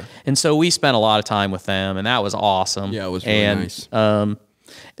there. Okay. And so we spent a lot of time with them, and that was awesome. Yeah, it was really nice.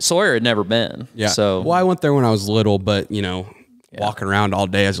 Sawyer had never been. Yeah. So I went there when I was little, but walking around all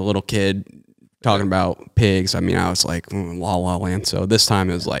day as a little kid talking about pigs, I mean, I was like, la la land. So this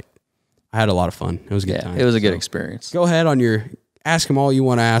time it was like, I had a lot of fun. It was a good time. It was a good experience. Go ahead ask him all you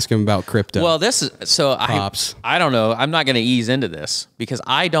want to ask him about crypto. Well, I don't know. I'm not going to ease into this because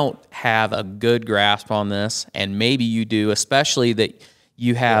I don't have a good grasp on this, and maybe you do, especially that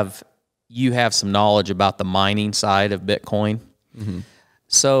you have some knowledge about the mining side of Bitcoin. Mm-hmm.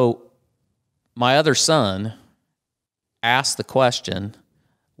 So my other son asked the question,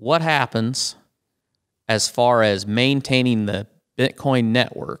 what happens as far as maintaining the Bitcoin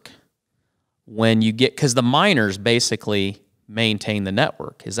network when you get, because the miners basically maintain the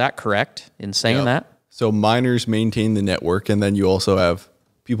network. Is that correct in saying that? So miners maintain the network, and then you also have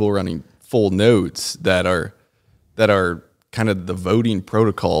people running full nodes that are kind of the voting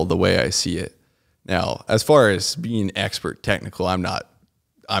protocol the way I see it. Now, as far as being expert technical, I'm not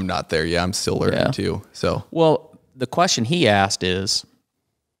there yet. I'm still learning too. So, well, the question he asked is,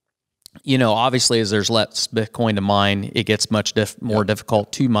 you know, obviously as there's less Bitcoin to mine, it gets much more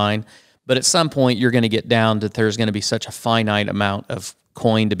difficult to mine. But at some point, you're going to get down to there's going to be such a finite amount of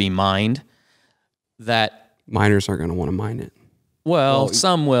coin to be mined that miners aren't going to want to mine it. Well,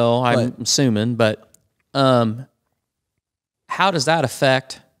 some will, I'm assuming. But how does that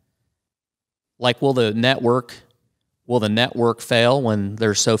affect? Like, will the network fail when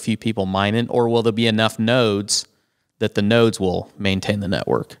there's so few people mining, or will there be enough nodes that the nodes will maintain the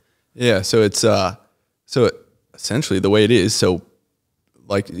network? Yeah, so it's essentially the way it is. So,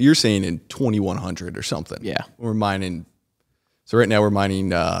 like you're saying, in 2100 or something. Yeah, we're mining. So right now we're mining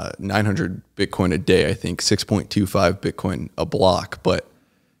 900 Bitcoin a day. I think 6.25 Bitcoin a block. But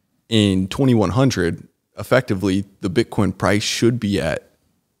in 2100, effectively, the Bitcoin price should be at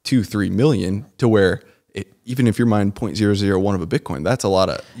 2-3 million, to where even if you're mining 0.001 of a Bitcoin, that's a lot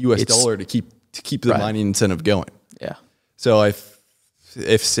of US dollar to keep the mining incentive going. Yeah. So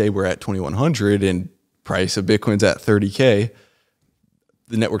if say we're at 2100 and price of Bitcoin's at 30K,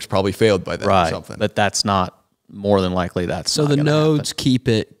 the network's probably failed by then or something. But that's not more than likely. That's so the nodes keep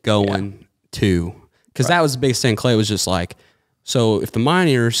it going too, because that was the biggest thing. Clay was just like, so if the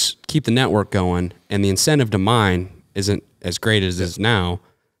miners keep the network going and the incentive to mine isn't as great as it is now,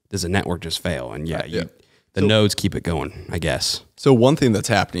 does the network just fail? And the nodes keep it going, I guess. So one thing that's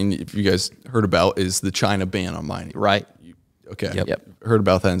happening, if you guys heard about, is the China ban on mining. Right. Okay. Yep. Heard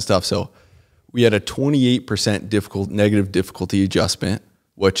about that and stuff. So we had a 28% negative difficulty adjustment,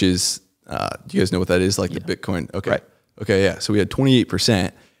 which is, do you guys know what that is? Like the Bitcoin. Okay. Right. Okay. Yeah. So we had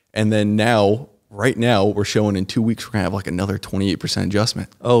 28%. And then right now, we're showing in 2 weeks, we're going to have like another 28% adjustment.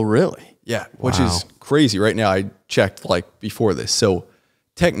 Oh, really? Yeah. Which is crazy. Right now, I checked like before this. So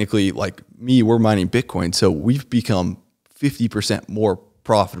technically, like me, we're mining Bitcoin. So we've become 50% more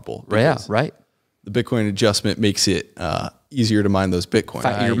profitable. Yeah. Right. The Bitcoin adjustment makes it easier to mine those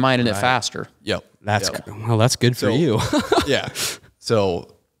Bitcoin. You're mining it faster. Yep. That's good for you. Yeah.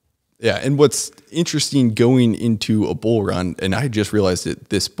 So, yeah. And what's interesting going into a bull run, and I just realized it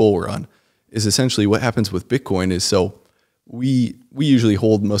this bull run, is essentially what happens with Bitcoin is, so we usually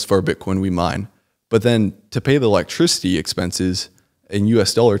hold most of our Bitcoin we mine, but then to pay the electricity expenses in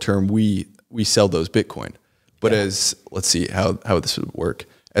US dollar term, we sell those Bitcoin. But as, let's see how this would work.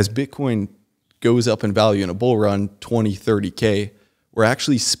 As Bitcoin goes up in value in a bull run, 20, 30K, we're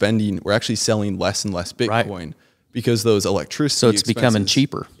actually selling less and less Bitcoin because those electricity So it's becoming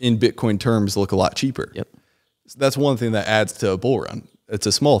cheaper. In Bitcoin terms look a lot cheaper. Yep. So that's one thing that adds to a bull run. It's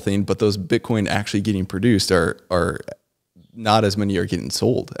a small thing, but those Bitcoin actually getting produced are not as many are getting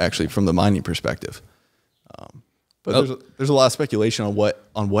sold actually from the mining perspective. But there's a lot of speculation on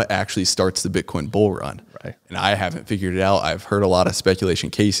what actually starts the Bitcoin bull run. Right. And I haven't figured it out. I've heard a lot of speculation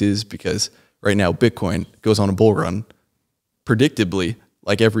cases because right now Bitcoin goes on a bull run predictably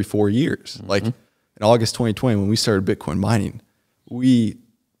like every 4 years. Mm-hmm. Like in August 2020 when we started Bitcoin mining, we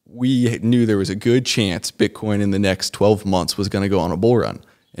knew there was a good chance Bitcoin in the next 12 months was going to go on a bull run.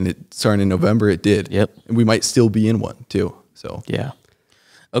 And it started in November, it did. Yep. And we might still be in one too. So yeah.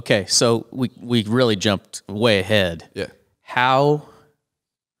 Okay, so we really jumped way ahead. Yeah. How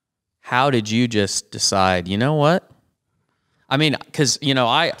did you just decide, you know what? I mean, because, you know,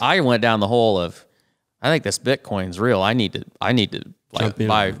 I went down the hole of, I think this Bitcoin's real. I need to like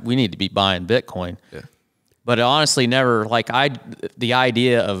buy, we need to be buying Bitcoin. Yeah. But it honestly never, like the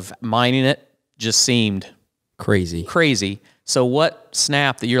idea of mining it just seemed crazy. So what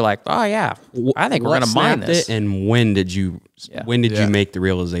snapped that you're like, oh yeah, I think we're going to mine this? And when did you make the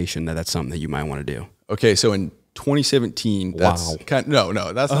realization that that's something that you might want to do? Okay, so in 2017, that's that's not when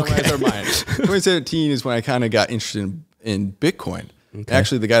I started mining. 2017 is when I kind of got interested in Bitcoin. Okay.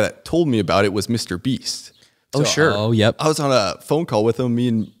 Actually, the guy that told me about it was Mr. Beast. So, sure. Oh, yep. I was on a phone call with him, me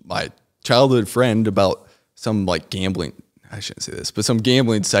and my childhood friend, about some like gambling. I shouldn't say this, but some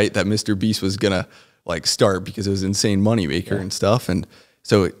gambling site that Mr. Beast was gonna like start because it was an insane moneymaker and stuff. And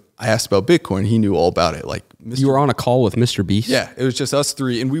so I asked about Bitcoin. He knew all about it. Like you were on a call with Mr. Beast? Yeah, it was just us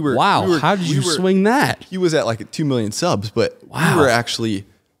three, and we were. Wow, how did you swing that? He was at like 2 million subs, but we were actually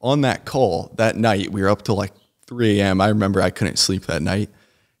on that call that night. We were up till like 3 a.m. I remember I couldn't sleep that night,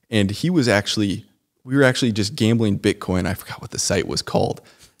 and we were actually just gambling Bitcoin. I forgot what the site was called.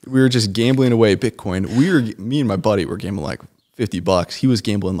 We were just gambling away Bitcoin. Me and my buddy were gambling like $50. He was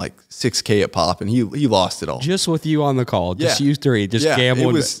gambling like $6K a pop, and he lost it all. Just with you on the call, just you three, just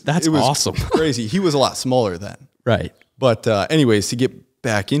gambling. That's awesome. Crazy. He was a lot smaller then. Right. But anyways, to get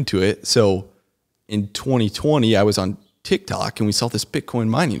back into it, so in 2020, I was on TikTok, and we saw this Bitcoin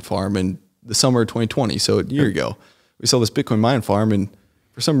mining farm in the summer of 2020, so a year ago. We saw this Bitcoin mining farm, and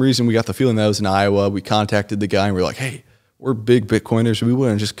for some reason, we got the feeling that it was in Iowa. We contacted the guy, and we were like, hey, we're big Bitcoiners. We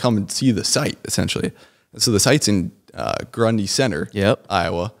want to just come and see the site, essentially. And so the site's in Grundy Center,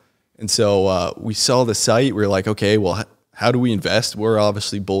 Iowa. And so we saw the site. We were like, okay, well, how do we invest? We're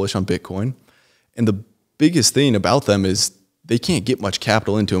obviously bullish on Bitcoin. And the biggest thing about them is they can't get much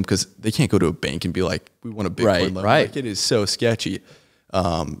capital into them because they can't go to a bank and be like, we want a Bitcoin loan. Right. Like, it is so sketchy.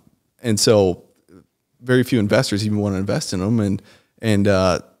 And so very few investors even want to invest in them. And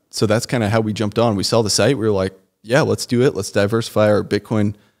so that's kind of how we jumped on. We saw the site. We were like, yeah, let's do it. Let's diversify our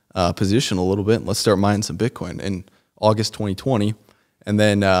Bitcoin position a little bit, and let's start mining some Bitcoin in August 2020. And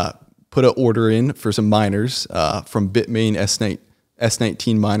then put an order in for some miners from Bitmain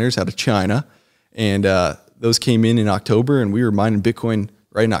S19 miners out of China. And those came in October, and we were mining Bitcoin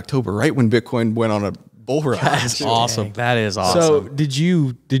right in October, right when Bitcoin went on a bull run. That's awesome. That is awesome. So did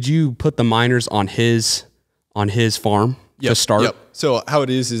you put the miners on his farm to start? Yep. So how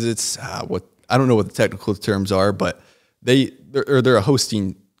it is it's what I don't know what the technical terms are, but they're a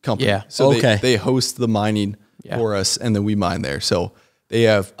hosting company. Yeah. So they host the mining for us, and then we mine there. So they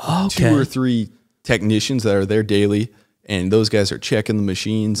have 2 or 3 technicians that are there daily, and those guys are checking the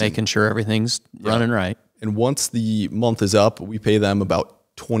machines, making sure everything's running right. And once the month is up, we pay them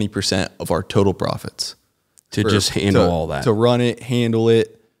about 20% of our total profits to just handle all that, to run it, handle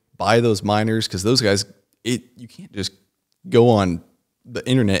it, buy those miners, because those guys, you can't just go on the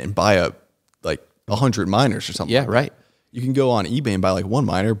internet and buy 100 miners or something. Yeah, right. You can go on eBay and buy like 1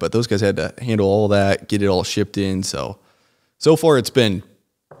 miner, but those guys had to handle all that, get it all shipped in. So far it's been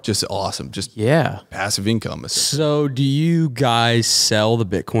just awesome. Just passive income. So do you guys sell the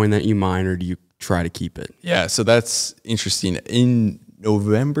Bitcoin that you mine, or do you try to keep it? Yeah. So that's interesting. In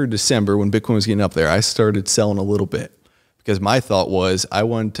November, December, when Bitcoin was getting up there, I started selling a little bit because my thought was I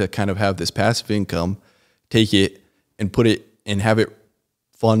wanted to kind of have this passive income, take it and put it and have it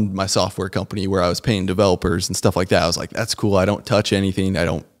fund my software company where I was paying developers and stuff like that. I was like, that's cool. I don't touch anything. I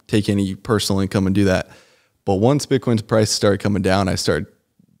don't take any personal income and do that. But once Bitcoin's price started coming down, I started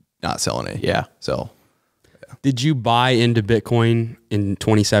not selling it. Yeah. So did you buy into Bitcoin in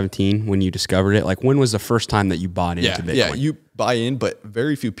 2017 when you discovered it? Like, when was the first time that you bought into Bitcoin? Yeah, you buy in, but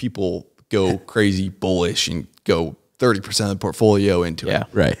very few people go crazy bullish and go 30% of the portfolio into it.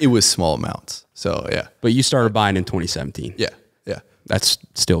 Right. It was small amounts. So yeah. But you started buying in 2017. Yeah. That's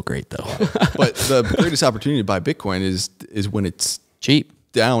still great though. But the greatest opportunity to buy Bitcoin is when it's cheap.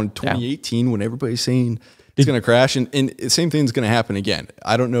 Down 2018 when everybody's saying it's going to crash, and the same thing's going to happen again.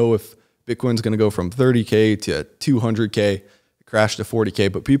 I don't know if Bitcoin's going to go from 30K to 200K, crash to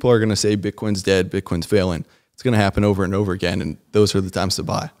 40K, but people are going to say Bitcoin's dead, Bitcoin's failing. It's going to happen over and over again, and those are the times to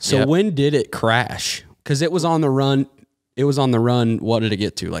buy. So when did it crash? Because it was on the run. What did it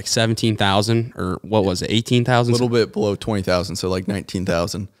get to? Like 17,000, or what was it? 18,000? A little bit below 20,000, so like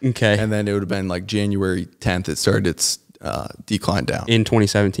 19,000. Okay. And then it would have been like January 10th, it started its decline down. In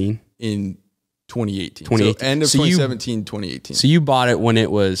 2017? In 2018. 2018. So end of 2017, 2018. So you bought it when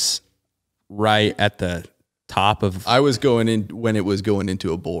it was right at the top of... I was going in when it was going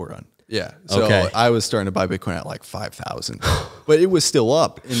into a bull run. Yeah. So I was starting to buy Bitcoin at like 5,000, but it was still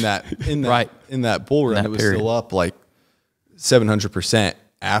up in that bull run. It was still up like 700%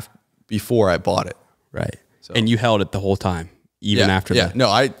 before I bought it. Right. So, and you held it the whole time, even after that. No,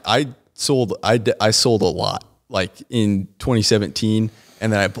 I sold a lot, like in 2017,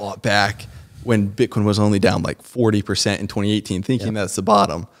 and then I bought back when Bitcoin was only down like 40% in 2018, thinking that's the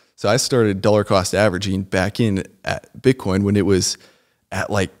bottom. So I started dollar cost averaging back in at Bitcoin when it was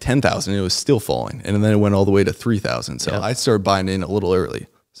at like 10,000. It was still falling, and then it went all the way to 3,000. So I started buying in a little early.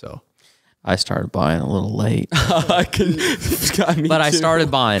 So I started buying a little late, but I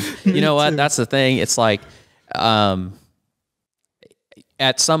started buying. You know what? That's the thing. It's like, at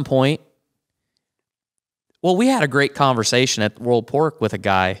some point, well, we had a great conversation at World Pork with a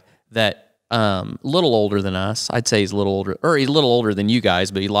guy that, little older than us. I'd say he's a little older, or he's a little older than you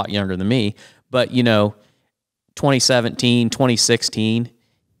guys, but he's a lot younger than me. But, 2017, 2016,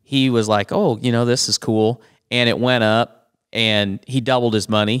 he was like, oh, this is cool. And it went up, and he doubled his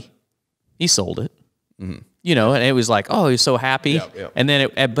money. He sold it, and it was like, oh, he was so happy. And then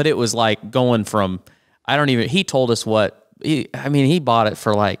but it was like going from, he told us he bought it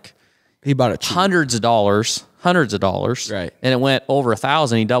for like, He bought it cheap. hundreds of dollars. Right. And it went over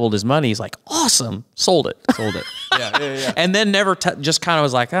 1,000. He doubled his money. He's like, awesome. Sold it. Yeah. And then never just kind of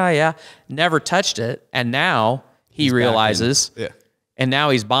was like, oh yeah, never touched it. And now he realizes, Yeah. and now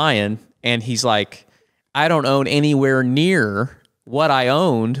he's buying, and he's like, I don't own anywhere near what I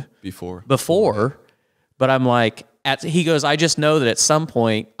owned Before. But I'm like, he goes, I just know that at some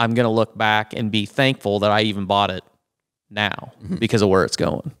point I'm going to look back and be thankful that I even bought it now because of where it's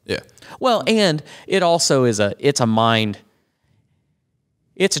going. Yeah. Well, and it also is it's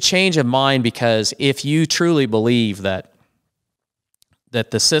a change of mind, because if you truly believe that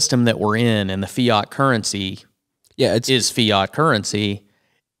the system that we're in and the fiat currency is fiat currency,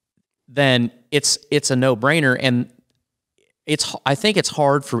 then it's a no-brainer. And I think it's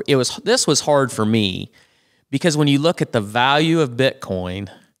hard this was hard for me, because when you look at the value of Bitcoin,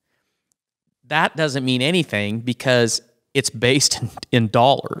 that doesn't mean anything because it's based in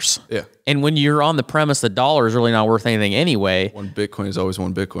dollars. Yeah. And when you're on the premise that dollar is really not worth anything anyway. One Bitcoin is always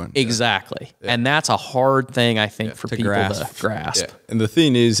one Bitcoin. Exactly. Yeah. And that's a hard thing, I think, for people to grasp. Yeah. And the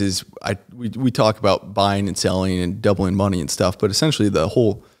thing is we talk about buying and selling and doubling money and stuff, but essentially the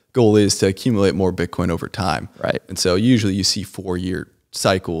whole goal is to accumulate more Bitcoin over time. Right. And so usually you see 4-year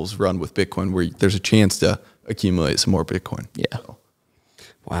cycles run with Bitcoin where there's a chance to accumulate some more Bitcoin. Yeah. So.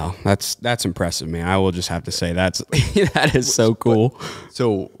 Wow, that's impressive, man. I will just have to say that is so cool.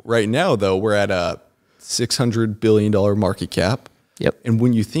 So right now, though, we're at a $600 billion market cap. Yep. And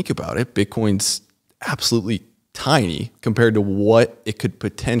when you think about it, Bitcoin's absolutely tiny compared to what it could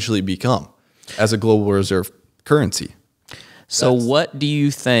potentially become as a global reserve currency. So what do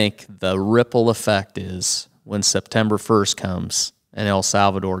you think the ripple effect is when September 1st comes and El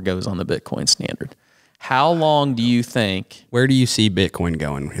Salvador goes on the Bitcoin standard? How long do you think? Where do you see Bitcoin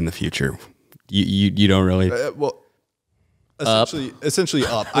going in the future? You don't really. Well, essentially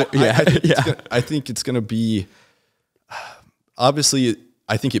up. I think it's going to be. Obviously,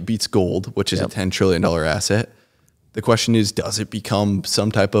 I think it beats gold, which is a $10 trillion asset. The question is, does it become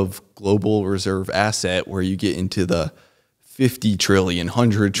some type of global reserve asset where you get into the 50 trillion,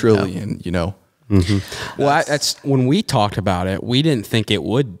 100 trillion? You know. Mm-hmm. Well, that's when we talked about it. We didn't think it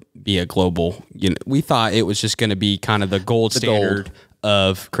would be a global. We thought it was just going to be kind of the gold standard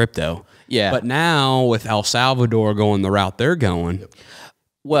of crypto. Yeah. But now with El Salvador going the route they're going,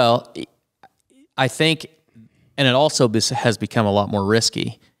 well, I think, and it also has become a lot more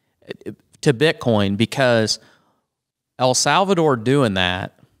risky to Bitcoin because El Salvador doing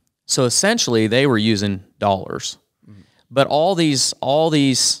that. So essentially, they were using dollars. But all these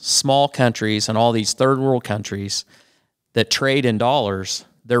small countries and all these third world countries that trade in dollars,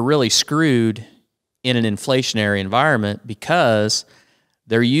 they're really screwed in an inflationary environment because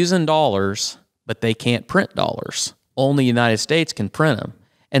they're using dollars, but they can't print dollars. Only the United States can print them.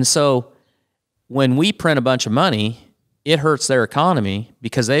 And so when we print a bunch of money, it hurts their economy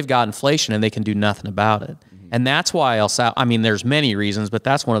because they've got inflation and they can do nothing about it. Mm-hmm. And that's why there's many reasons, but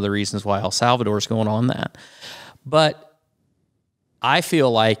that's one of the reasons why El Salvador is going on that. But I feel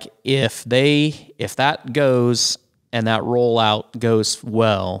like if that goes and that rollout goes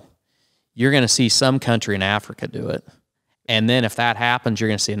well, you're going to see some country in Africa do it. And then if that happens, you're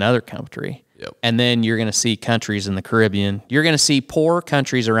going to see another country. Yep. And then you're going to see countries in the Caribbean. You're going to see poor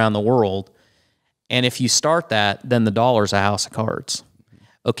countries around the world. And if you start that, then the dollar's a house of cards.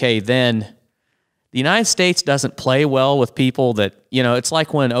 Okay, then the United States doesn't play well with people that, it's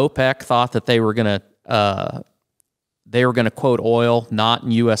like when OPEC thought that they were going to quote oil not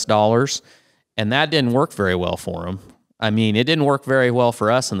in U.S. dollars, and that didn't work very well for them. I mean, it didn't work very well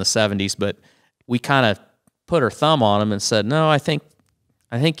for us in the 70s, but we kind of put our thumb on them and said, no, I think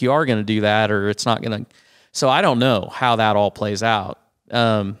you are going to do that, or it's not going to. So I don't know how that all plays out.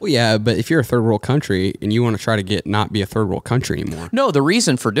 Well, yeah, but if you're a third world country and you want to try to not be a third world country anymore. No, the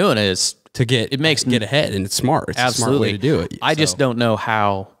reation for doing it is to get ahead, and it's smart. It's a smart way to do it. I just don't know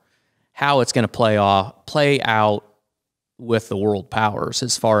how it's going to play out with the world powers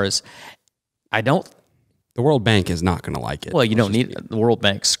as far as the World Bank is not going to like it. Well, you don't need the World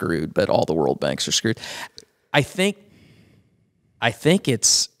Bank's screwed, but all the world banks are screwed. I think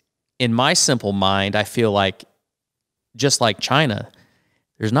it's, in my simple mind, I feel like just like China,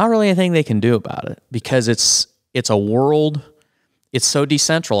 there's not really anything they can do about it because it's a world, it's so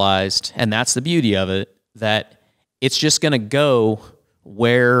decentralized, and that's the beauty of it, that it's just going to go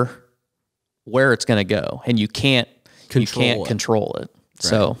where it's going to go, and you can't control it. Right.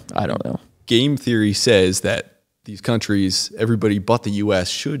 So I don't know. Game theory says that these countries, everybody but the U.S.,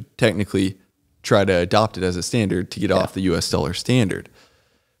 should technically try to adopt it as a standard to get off the U.S. dollar standard.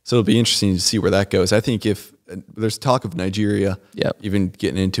 So it'll be interesting to see where that goes. I think if there's talk of Nigeria, even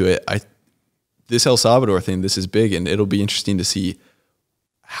getting into it, this El Salvador thing, this is big, and it'll be interesting to see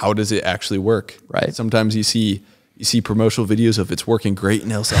how does it actually work. Right. Sometimes you see promotional videos of it's working great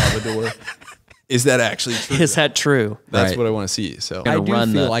in El Salvador. Is that actually true? Is that true? That's Right. what I want to see. So I do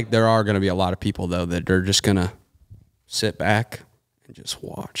run feel the- like there are going to be a lot of people though that are just going to sit back and just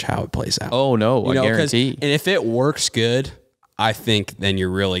watch how it plays out. Oh no, I 'cause- guarantee. And if it works good, I think then you're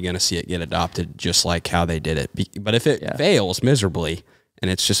really going to see it get adopted just like how they did it. But if it fails miserably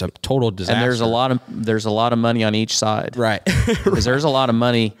and it's just a total disaster, And there's a lot of money on each side, right? Because there's a lot of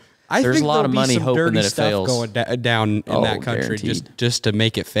money. There's a lot of money hoping that it fails. Going down in that country guaranteed. just to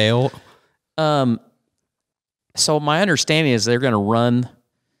make it fail. So my understanding is they're going to run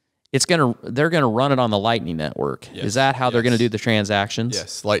it on the Lightning Network. Yes. Is that how they're going to do the transactions?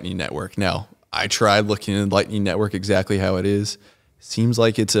 yes, Lightning Network. Now, I tried looking in Lightning Network exactly how it is. Seems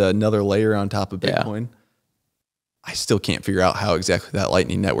like it's another layer on top of Bitcoin. I still can't figure out how exactly that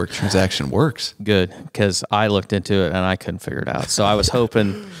Lightning Network transaction works. Good, because I looked into it and I couldn't figure it out. So I was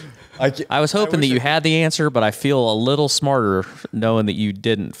hoping I was hoping that you had the answer, but I feel a little smarter knowing that you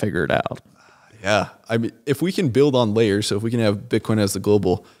didn't figure it out. Yeah. I mean, if we can build on layers, so if we can have Bitcoin as the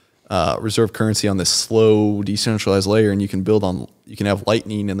global reserve currency on this slow, decentralized layer, and you can have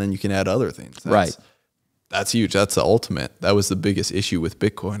Lightning, and then you can add other things. That's huge. That's the ultimate. That was the biggest issue with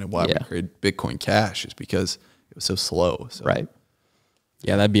Bitcoin and why we created Bitcoin Cash, is because it was so slow. So. Right.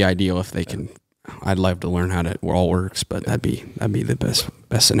 Yeah, that'd be ideal if they can. I'd love to learn how it all works, but that'd be the best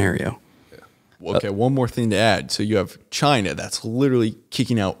scenario. Well, okay, one more thing to add. So you have China that's literally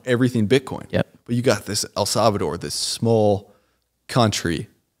kicking out everything Bitcoin. Yep. But you got this El Salvador, this small country.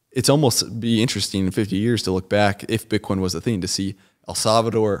 It's almost be interesting in 50 years to look back, if Bitcoin was a thing, to see El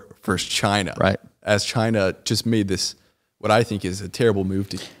Salvador versus China. Right. As China just made this, what I think is a terrible move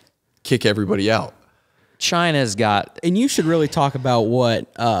to kick everybody out. China's got And you should really talk about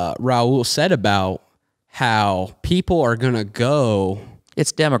what Raul said about how people are going to go.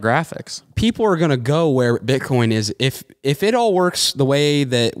 its demographics. People are going to go where Bitcoin is. If it all works the way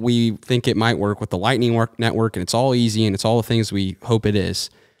that we think it might work with the Lightning Network, and it's all easy and it's all the things we hope it is,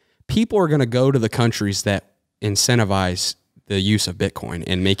 people are going to go to the countries that incentivize the use of Bitcoin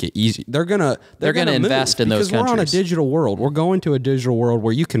and make it easy. They're going to invest in those because we're on a countries. digital world. We're going to a digital world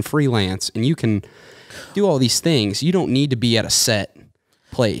where you can freelance and you can do all these things. You don't need to be at a set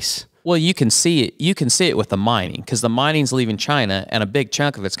place. Well, you can see it. You can see it with the mining, because the mining's leaving China, and a big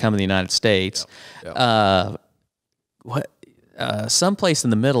chunk of it's coming to the United States. Someplace in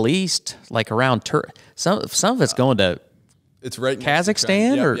the Middle East, like around some of it's going to It's right next to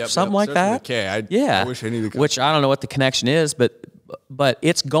Kazakhstan China. or something like that. Okay, Yeah, I wish I knew the which I don't know what the connection is, but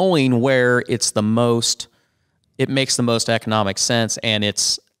it's going where it's the most. It makes the most economic sense, and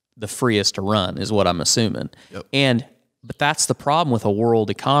it's the freest to run, is what I'm assuming. Yep. But that's the problem with a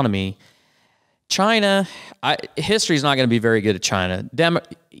world economy. China, history's not going to be very good at China.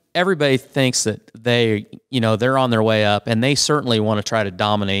 Everybody thinks that they're on their way up, and they certainly want to try to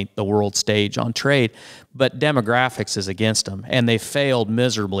dominate the world stage on trade. But demographics is against them, and they failed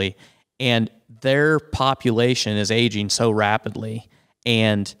miserably. And their population is aging so rapidly,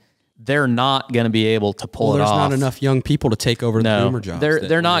 and they're not going to be able to pull it There's off. not enough young people to take over the boomer jobs.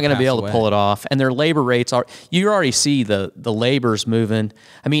 They're not going to be able to pull it off, and their labor rates are. You already see the labor's moving.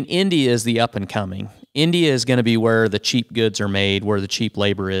 I mean, India is the up and coming. India is going to be where the cheap goods are made, where the cheap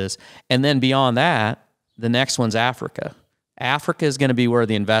labor is, and then beyond that, the next one's Africa. Africa is going to be where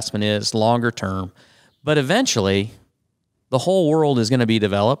the investment is longer term, but eventually, the whole world is going to be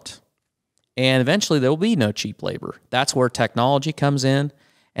developed, and eventually there will be no cheap labor. That's where technology comes in.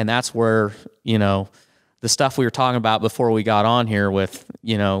 And that's where, the stuff we were talking about before we got on here with,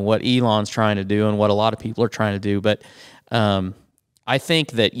 what Elon's trying to do and what a lot of people are trying to do. But I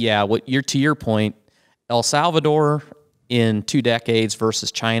think that, to your point, El Salvador in 2 decades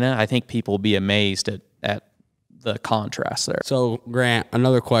versus China, I think people will be amazed at the contrast there. So, Grant,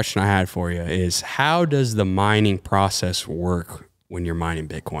 another question I had for you is, how does the mining process work when you're mining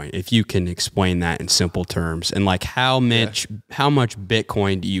Bitcoin? If you can explain that in simple terms, and like how much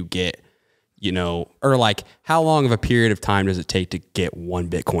Bitcoin do you get, or like how long of a period of time does it take to get one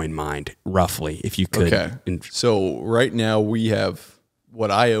Bitcoin mined, roughly, if you could? Okay. So right now we have,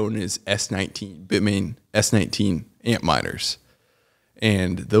 what I own is S19, Bitmain S19 amp miners.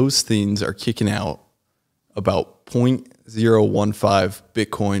 And those things are kicking out about 0.015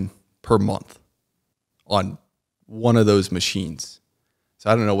 Bitcoin per month on one of those machines. So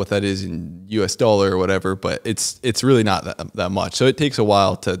I don't know what that is in US dollar or whatever, but it's really not that much. So it takes a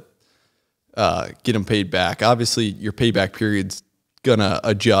while to get them paid back. Obviously, your payback period's gonna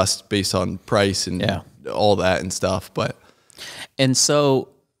adjust based on price and all that and stuff. And so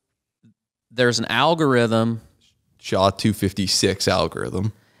there's an algorithm, SHA-256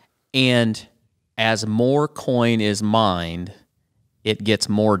 algorithm. and as more coin is mined, it gets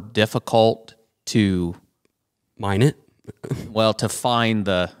more difficult to Mine it. to find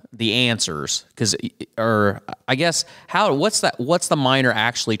the answers, because, or I guess, what's the miner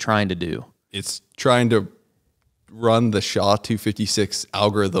actually trying to do? It's trying to run the SHA-256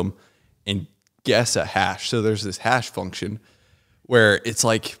 algorithm and guess a hash. So there's this hash function where it's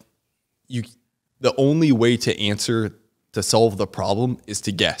like the only way to solve the problem is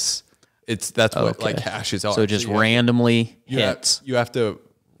to guess. That's what like hashes are. So just randomly hits. You have to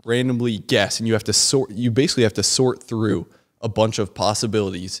randomly guess, and you have to sort. You basically have to sort through a bunch of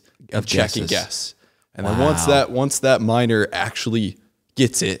possibilities of check and guess. And then once that miner actually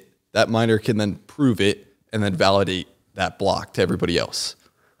gets it, that miner can then prove it and then validate that block to everybody else.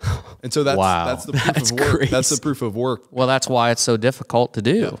 And so that's the proof of work. That's the proof of work. Well, that's why it's so difficult to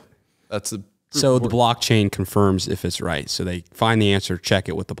do. Yeah. That's the So the blockchain confirms if it's right. So they find the answer, check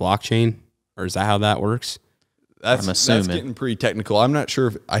it with the blockchain, or is that how that works? I'm assuming. That's getting pretty technical. I'm not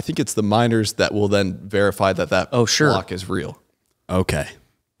sure. I think it's the miners that will then verify that block is real. Okay.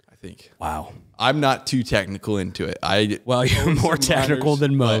 I think. Wow. I'm not too technical into it. You're more technical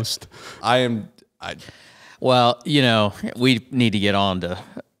than most. Well, we need to get on to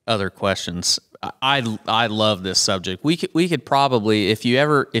other questions. I love this subject. We could probably, if you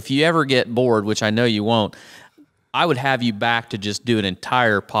ever get bored, which I know you won't, I would have you back to just do an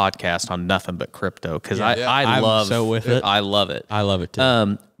entire podcast on nothing but crypto, because I love it. I love it. I love it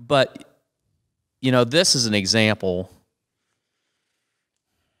too. But this is an example.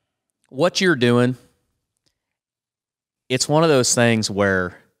 What you're doing, it's one of those things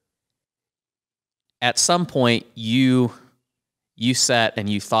where at some point you sat and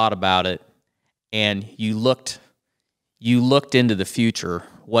you thought about it, and you looked into the future,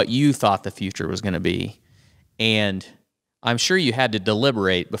 what you thought the future was going to be. And I'm sure you had to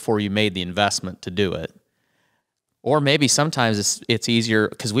deliberate before you made the investment to do it. Or maybe sometimes it's easier,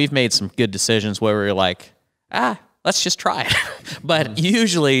 because we've made some good decisions where we're like, let's just try it. But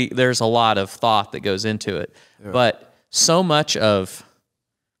usually there's a lot of thought that goes into it. Yeah. But so much of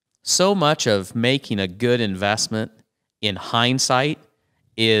making a good investment in hindsight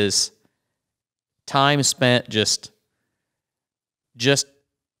is time spent just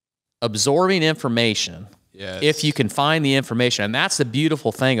absorbing information. Yes. If you can find the information. And that's the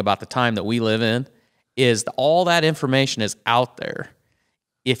beautiful thing about the time that we live in, is all that information is out there.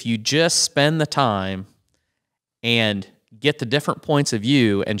 If you just spend the time and get the different points of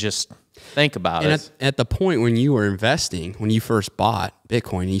view and just think about it. At the point when you were investing, when you first bought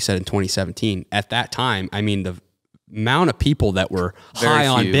Bitcoin, you said in 2017, at that time, I mean, the amount of people that were high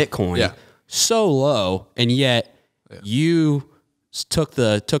on Bitcoin, so low, and yet you took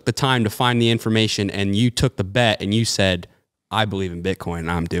the time to find the information, and you took the bet, and you said, I believe in Bitcoin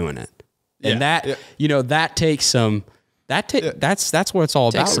and I'm doing it. And that takes some, that's what it's all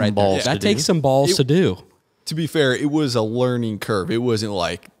about right there. That takes some balls to do. To be fair, it was a learning curve. It wasn't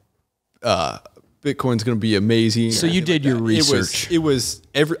like Bitcoin's going to be amazing. So you did your research. It was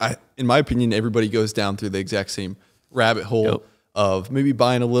in my opinion, everybody goes down through the exact same rabbit hole of maybe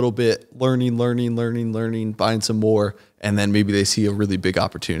buying a little bit, learning, buying some more, and then maybe they see a really big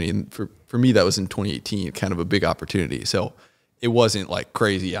opportunity. And for me, that was in 2018, kind of a big opportunity. So it wasn't like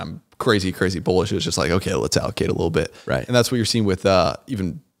crazy. I'm crazy bullish. It was just like, okay, let's allocate a little bit. Right. And that's what you're seeing with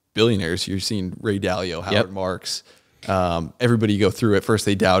even billionaires. You're seeing Ray Dalio, Howard Marks, everybody go through it. First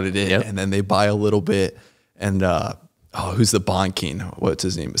they doubted it, and then they buy a little bit. And who's the bond king? What's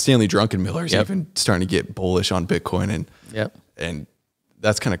his name? Stanley Druckenmiller is even starting to get bullish on Bitcoin, and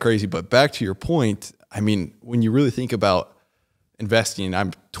that's kind of crazy. But back to your point, I mean, when you really think about investing,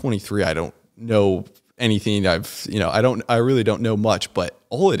 I'm 23. I don't know anything. I really don't know much, but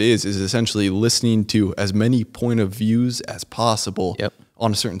all it is essentially listening to as many point of views as possible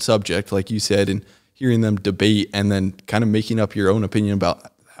on a certain subject, like you said, and hearing them debate, and then kind of making up your own opinion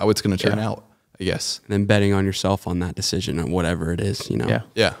about how it's going to turn out, I guess. And then betting on yourself on that decision or whatever it is,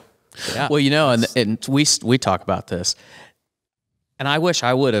 Yeah. Well, and we talk about this, and I wish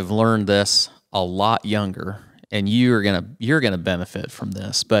I would have learned this a lot younger, and you're gonna benefit from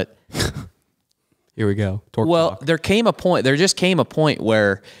this, but here we go. Talk. There just came a point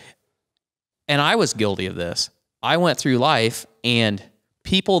where, and I was guilty of this. I went through life, and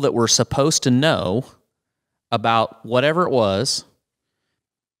people that were supposed to know about whatever it was,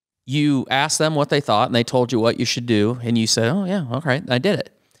 you asked them what they thought, and they told you what you should do, and you said, oh yeah, okay, I did it.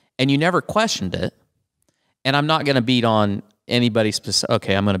 And you never questioned it. And I'm not going to beat on anybody specific.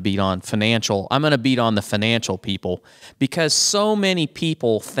 Okay, I'm going to beat on the financial people, because so many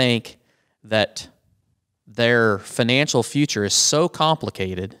people think that their financial future is so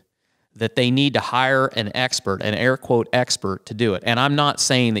complicated that they need to hire an expert, an air quote expert, to do it. And I'm not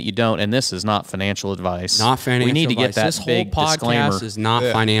saying that you don't, and this is not financial advice. Not financial We need to advice. get that This big whole podcast disclaimer. is not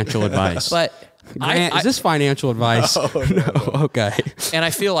financial advice. But Grant, is this financial advice? No. Okay. and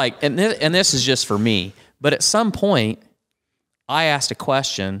I feel like, and this is just for me, but at some point, I asked a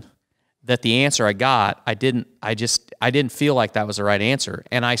question that the answer I got, I didn't feel like that was the right answer.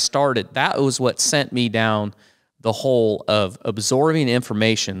 And that was what sent me down the hole of absorbing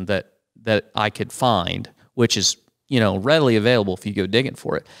information that I could find, which is, readily available if you go digging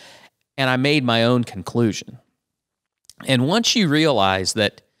for it. And I made my own conclusion. And once you realize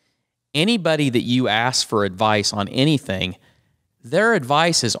that anybody that you ask for advice on anything, their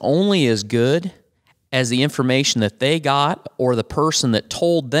advice is only as good as the information that they got or the person that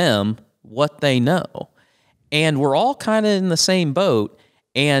told them what they know. And we're all kind of in the same boat.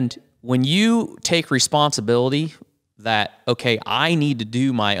 And when you take responsibility that, okay, I need to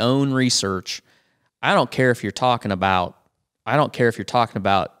do my own research, I don't care if you're talking about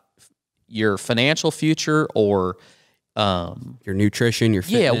your financial future or your nutrition, your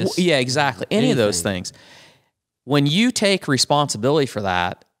fitness. Yeah, exactly. Any of those things. When you take responsibility for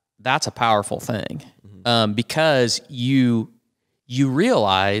that, that's a powerful thing. Because you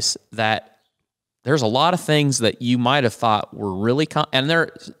realize that there's a lot of things that you might have thought were really and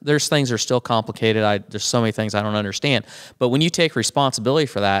there's things that are still complicated. There's so many things I don't understand. But when you take responsibility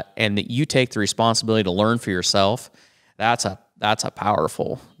for that, and that you take the responsibility to learn for yourself, that's a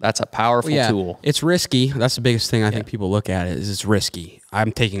powerful tool. It's risky. That's the biggest thing I think people look at it is it's risky.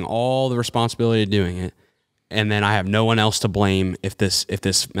 I'm taking all the responsibility of doing it, and then I have no one else to blame if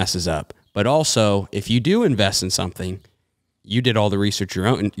this messes up. But also, if you do invest in something, you did all the research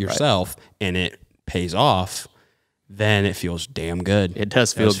yourself, and it pays off, then it feels damn good. It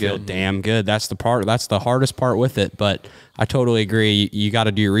does feel good. Damn good. That's the hardest part with it. But I totally agree. You got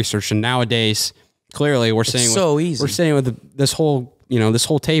to do your research. And nowadays, clearly, we're saying easy. We're saying with this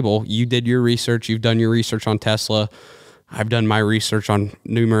whole table. You did your research. You've done your research on Tesla. I've done my research on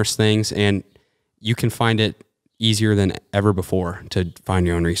numerous things, and you can find it easier than ever before to find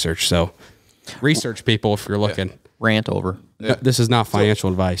your own research. So, research, people, if you're looking. Rant over. Yeah. This is not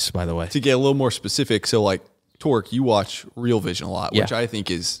financial advice, by the way. To get a little more specific, so like Torque, you watch Real Vision a lot, which I think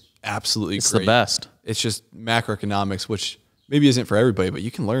is absolutely It's great. the best. It's just macroeconomics, which maybe isn't for everybody, but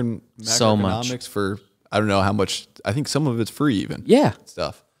you can learn So much. macroeconomics for, I don't know how much, I think some of it's free even. Yeah.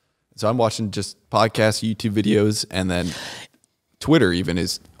 Stuff. So I'm watching just podcasts, YouTube videos, and then Twitter even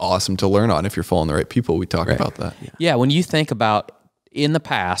is awesome to learn on if you're following the right people. We talk about that. Yeah, when you think about in the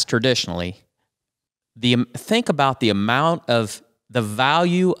past, traditionally, think about the amount of the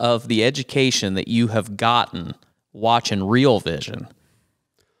value of the education that you have gotten watching Real Vision.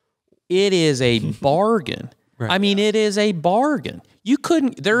 It is a bargain. I mean, it is a bargain. You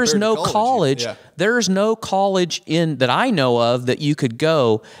couldn't, there is no college, there is no college that I know of that you could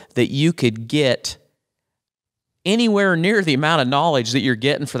go that you could get anywhere near the amount of knowledge that you're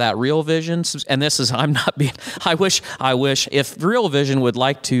getting for that Real Vision. And this is, I'm not being, I wish if Real Vision would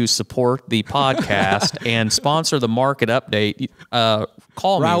like to support the podcast and sponsor the market update,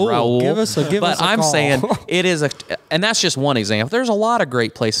 call me, Raul. Give us a But I'm call. saying it is and that's just one example. There's a lot of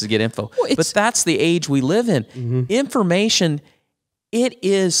great places to get info, but that's the age we live in. Information,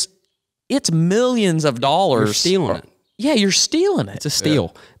 it's millions of dollars. You're stealing it. Yeah, you're stealing it. It's a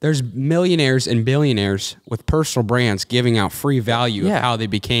steal. There's millionaires and billionaires with personal brands giving out free value of how they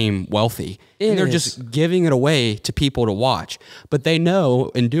became wealthy. And they're just giving it away to people to watch. But they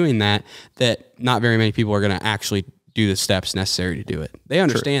know in doing that not very many people are going to actually do the steps necessary to do it. They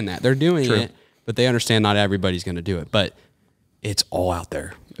understand that. They're doing it, but they understand not everybody's going to do it. But it's all out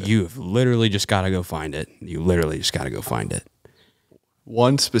there. You've literally just got to go find it.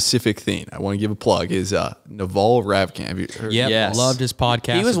 One specific thing I want to give a plug is Naval Ravikant. Have you heard? Yep, Yes. loved his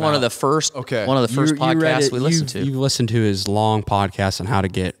podcast. He was one of the first podcasts we listened to. You've listened to his long podcast on how to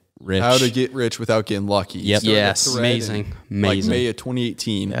get rich. How to get rich without getting lucky. Yep. Yes. Amazing. Like May of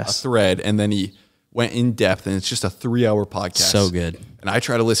 2018, a thread, and then he went in depth, and it's just a 3-hour podcast. So good. And I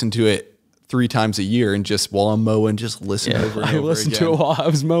try to listen to it 3 times a year, and just while I'm mowing, just listen over and over I listened again. to it while I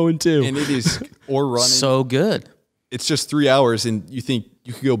was mowing too. And it is, or running. So good. It's just 3 hours, and you think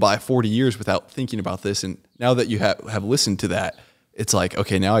you could go by 40 years without thinking about this. And now that you have listened to that, it's like,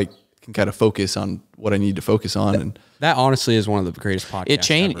 okay, now I can kind of focus on what I need to focus on. And that honestly is one of the greatest podcasts. It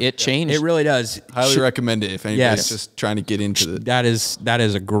changed. It really does. highly recommend it if anybody's just trying to get into the. That is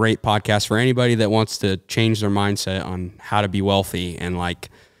a great podcast for anybody that wants to change their mindset on how to be wealthy. And like,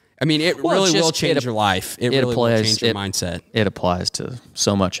 I mean, it Well, really it's will just- change your life. It really will applies- change your it- mindset. It applies to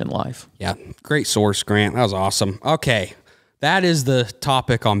so much in life. Yeah, great source, Grant. That was awesome. Okay, that is the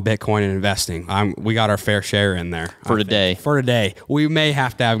topic on Bitcoin and investing. We got our fair share in there For today. For today, we may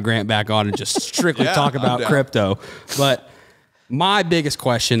have to have Grant back on and just strictly Yeah, talk I'm about down. crypto. But my biggest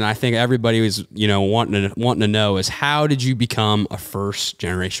question, I think everybody was, wanting to know, is how did you become a first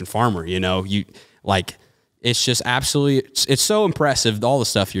generation farmer? It's just absolutely, it's so impressive, all the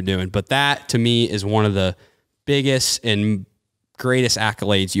stuff you're doing. But that to me is one of the biggest and greatest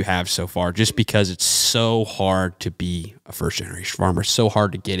accolades you have so far, just because it's so hard to be a first generation farmer, so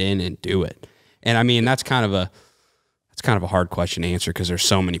hard to get in and do it. And I mean, that's kind of a hard question to answer because there's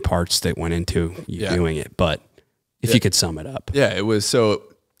so many parts that went into you doing it. But if you could sum it up. Yeah, it was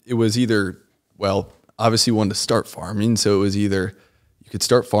either, well, obviously you wanted to start farming. So it was either you could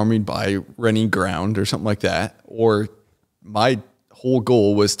start farming by renting ground or something like that. Or my whole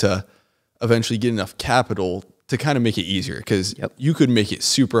goal was to eventually get enough capital to kind of make it easier, because you could make it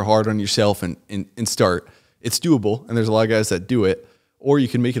super hard on yourself and start. It's doable, and there's a lot of guys that do it. Or you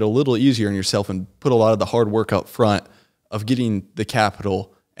can make it a little easier on yourself and put a lot of the hard work up front of getting the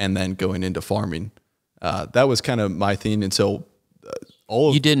capital and then going into farming. That was kind of my thing. And so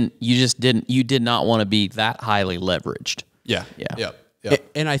you did not want to be that highly leveraged. Yeah.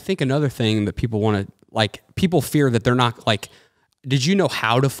 And I think another thing that people want to, people fear that they're not, did you know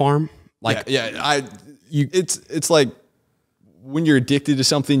how to farm? It's like when you're addicted to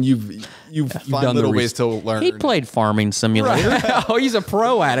something, you've find little ways to learn. He played Farming Simulator. Oh, he's a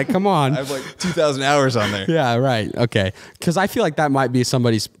pro at it. Come on. I have like 2,000 hours on there. Yeah, right. Okay. Because I feel like that might be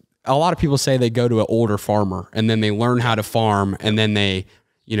a lot of people say they go to an older farmer and then they learn how to farm and then they,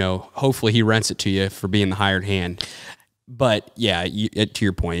 hopefully he rents it to you for being the hired hand. But yeah, to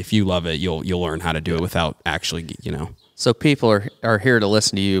your point, if you love it, you'll learn how to do it without actually, So people are here to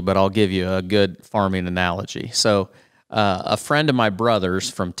listen to you, but I'll give you a good farming analogy. So a friend of my brother's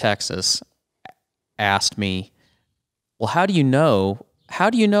from Texas asked me, well, how do you know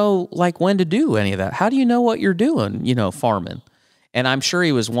when to do any of that? How do you know what you're doing, farming? And I'm sure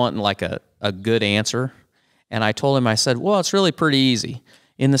he was wanting a good answer. And I told him, I said, well, it's really pretty easy.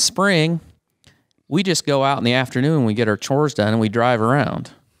 In the spring, we just go out in the afternoon, we get our chores done, and we drive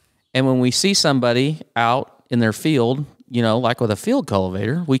around. And when we see somebody out in their field, like with a field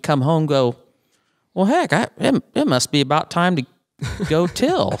cultivator, we come home and go, well, heck, it must be about time to go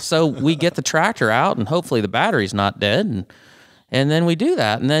till. So we get the tractor out, and hopefully the battery's not dead, and then we do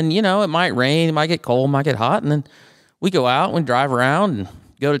that. And then, it might rain, it might get cold, it might get hot, and then we go out and we drive around and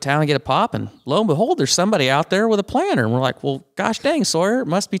go to town and get a pop, and lo and behold, there's somebody out there with a planter. And we're like, well, gosh dang, Sawyer, it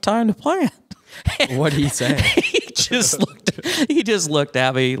must be time to plant. What did he say? He just looked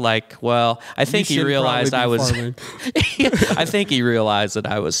at me like, well, I think he realized I was I think he realized that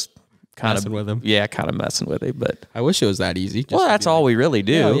I was kind messing of with him. Yeah, kind of messing with him, but I wish it was that easy. well, that's all we really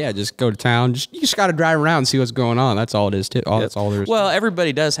do. Yeah, just go to town. You just got to drive around and see what's going on. That's all it is. That's all there is. Well,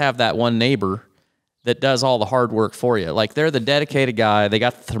 everybody does have that one neighbor that does all the hard work for you. Like, they're the dedicated guy. They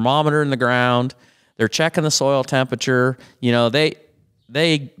got the thermometer in the ground. They're checking the soil temperature.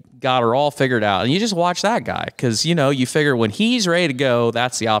 They got her all figured out. And you just watch that guy, because, you figure when he's ready to go,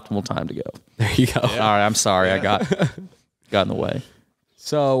 that's the optimal time to go. There you go. All right, I'm sorry. I got in the way.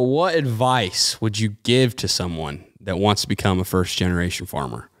 So what advice would you give to someone that wants to become a first generation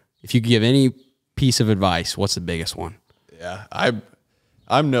farmer? If you could give any piece of advice, what's the biggest one? Yeah,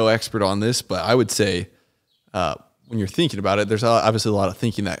 I'm no expert on this, but I would say when you're thinking about it, there's obviously a lot of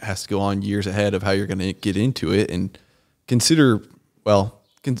thinking that has to go on years ahead of how you're going to get into it, and consider,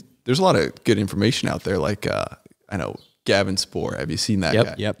 there's a lot of good information out there. Like, I know Gavin Spore. Have you seen that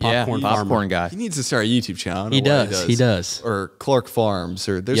guy? Yep. Popcorn guy. He needs to start a YouTube channel. I don't He know why does. He does. Or Clark Farms.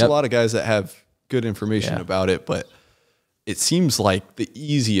 Or there's a lot of guys that have good information about it, but it seems like the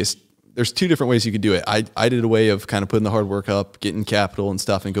easiest. There's two different ways you could do it. I did a way of kind of putting the hard work up, getting capital and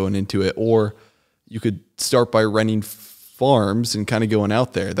stuff, and going into it. Or you could start by renting farms and kind of going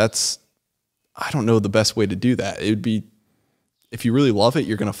out there. I don't know the best way to do that. It would be, if you really love it,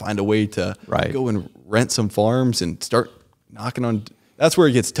 you're going to find a way to go and rent some farms and start knocking on. That's where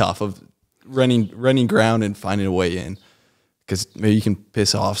it gets tough, of renting ground and finding a way in, because maybe you can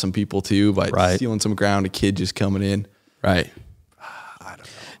piss off some people too by stealing some ground, a kid just coming in. Right. I don't know.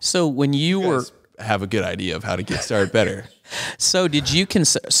 So when you have a good idea of how to get started better. So do you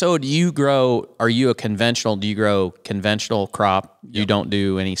grow, do you grow conventional crop? You don't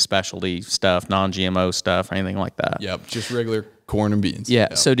do any specialty stuff, non-GMO stuff, or anything like that? Yep. Just regular corn and beans. Yeah.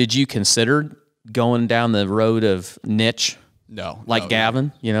 Yep. So did you consider going down the road of niche? No. Like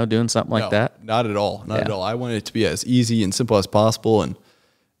Gavin, doing something like that? Not at all. Not at all. I wanted it to be as easy and simple as possible. And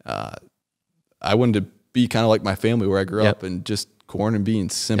I wanted to be kind of like my family where I grew up, and just corn and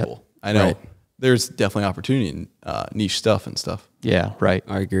beans, simple. I know there's definitely opportunity in niche stuff and stuff. Yeah, right.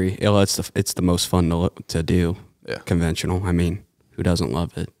 I agree. It's the most fun to do. Yeah. Conventional. I mean, who doesn't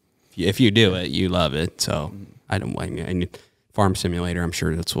love it? If you do it, you love it. So I don't blame you. And Farm Simulator, I'm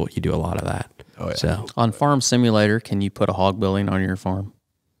sure that's what you do a lot of that. Oh yeah. So On Farm Simulator, can you put a hog building on your farm?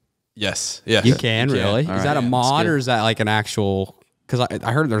 Yes. Yeah. you can really. All Is that right. a mod That's good. or is that like an actual? Because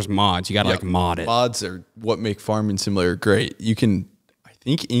I heard there's mods. You got to like mod it. Mods are what make Farming Simulator great. You can, I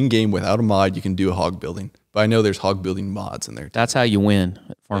think, in game without a mod, you can do a hog building. But I know there's hog building mods in there too. That's how you win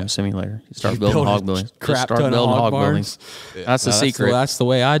at Farm Simulator. You start building build a hog buildings. crap Just start ton of building hog buildings. barns. That's the secret. That's the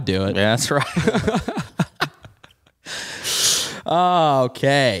way I do it. Yeah, that's right.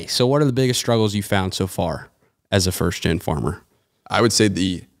 Okay. So what are the biggest struggles you found so far as a first gen farmer? I would say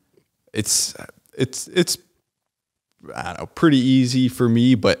it's I don't know, pretty easy for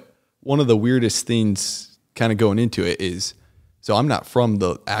me, but one of the weirdest things kind of going into it is, so I'm not from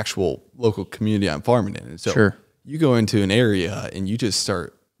the actual local community I'm farming in. And so Sure. you go into an area and you just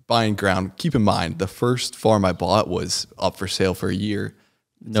start buying ground. Keep in mind, the first farm I bought was up for sale for a year.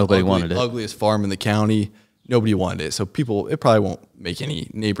 Nobody wanted it. Ugliest farm in the county. Nobody wanted it. So it probably won't make any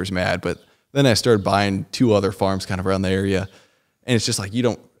neighbors mad, but then I started buying 2 other farms kind of around the area. And it's just like,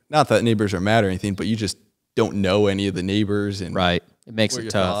 not that neighbors are mad or anything, but you just don't know any of the neighbors, and Right. It makes what it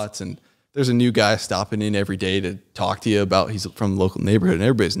your tough. thoughts. And there's a new guy stopping in every day to talk to you about, he's from the local neighborhood, and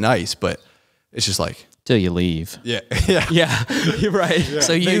everybody's nice, but it's just like, Till you leave. yeah. Yeah, you're right.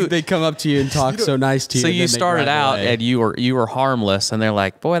 So they come up to you and talk so nice to you. So and you then they started drive out away. and you were harmless, and they're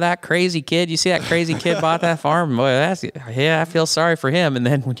like, "Boy, that crazy kid! You see that crazy kid bought that farm? Boy, I feel sorry for him." And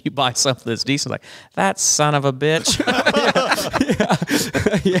then when you buy something that's decent, like that son of a bitch.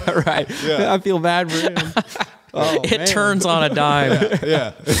 yeah, right. Yeah. I feel bad for him. Oh, It man. turns on a dime.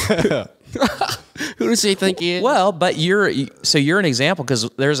 Yeah. Who does he think he is? Well, but you're an example, because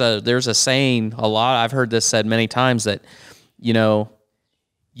there's a saying a lot. I've heard this said many times that,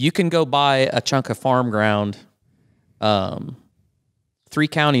 you can go buy a chunk of farm ground, 3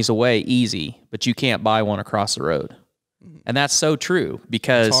 counties away easy, but you can't buy one across the road, and that's so true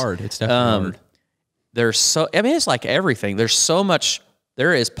because It's hard. It's definitely hard. It's like everything.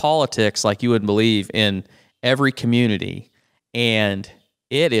 There is politics like you wouldn't believe in every community, and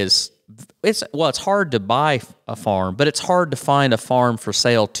it's hard to buy a farm, but it's hard to find a farm for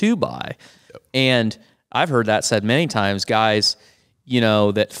sale to buy. Yep. And I've heard that said many times, guys,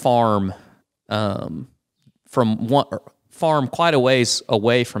 that farm farm quite a ways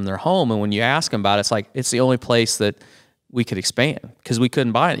away from their home, and when you ask them about it, it's like it's the only place that we could expand because we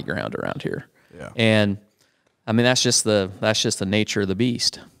couldn't buy any ground around here. Yeah. And I mean that's just the nature of the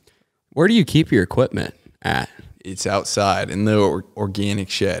beast. Where do you keep your equipment at? It's outside in the organic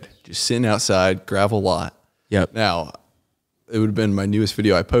shed, just sitting outside, gravel lot. Yep. Now, it would have been my newest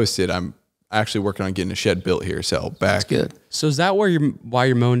video I posted. I'm actually working on getting a shed built here. So back. That's good. So is that why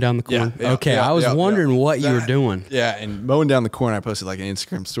you're mowing down the corn? Yeah, Okay, I was wondering what you were doing. Yeah, and mowing down the corn, I posted like an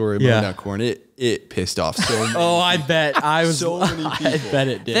Instagram story, Yeah. mowing down corn. It pissed off so many. Oh, I bet I was. So many I people. bet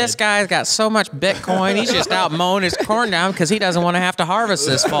it did. This guy's got so much Bitcoin, he's just out mowing his corn down because he doesn't want to have to harvest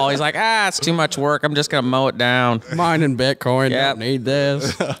this fall. He's like, it's too much work. I'm just going to mow it down. mining Bitcoin. Yep. Don't need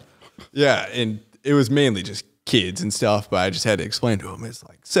this. Yeah, and it was mainly just kids and stuff, but I just had to explain to them it's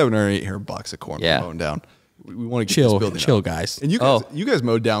like $700 or $800 a corn Yeah. mowing down. We want to get this building chill, up. guys. And you guys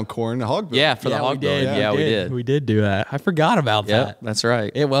mowed down corn, a hog building. Yeah, for the hog building. Yeah, we did. We did do that. I forgot about Yep, that. that's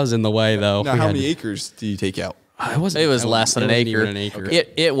right. It was in the way though. Now, We how had many to- acres do you take out? It wasn't. It was less than an wasn't acre. even an acre.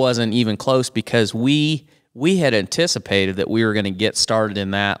 It wasn't even close because we had anticipated that we were going to get started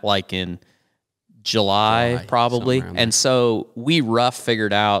in that like in July probably. somewhere around there. And so we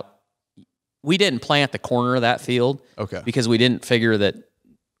figured out we didn't plant the corner of that field. Okay. Because we didn't figure that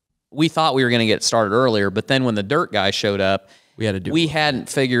we thought we were going to get started earlier, but then when the dirt guy showed up, We had to do. we hadn't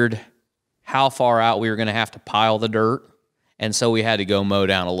figured how far out we were going to have to pile the dirt. And so we had to go mow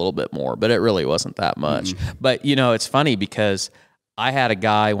down a little bit more, but it really wasn't that much. But, it's funny because I had a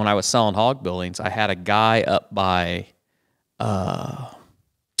guy, when I was selling hog buildings, I had a guy up by,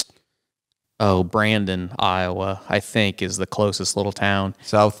 Brandon, Iowa, I think is the closest little town.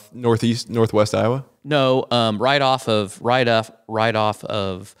 South, northeast, northwest Iowa? No, right off of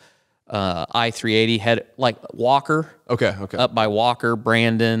I-380 head like Walker. Okay. Up by Walker,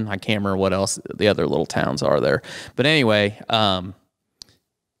 Brandon. I can't remember what else the other little towns are there. But anyway,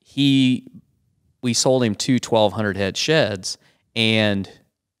 we sold him 2 1,200 head sheds, and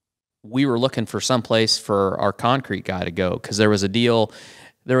we were looking for some place for our concrete guy to go because there was a building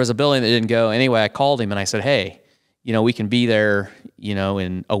that didn't go. Anyway, I called him and I said, hey, we can be there,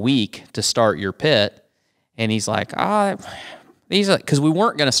 in a week to start your pit. And he's like, because we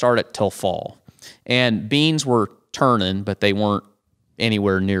weren't going to start it till fall. And beans were turning, but they weren't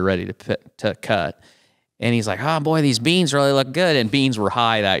anywhere near ready to cut. And he's like, oh, boy, these beans really look good. And beans were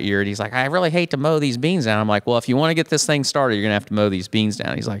high that year. And he's like, I really hate to mow these beans down. I'm like, well, if you want to get this thing started, you're going to have to mow these beans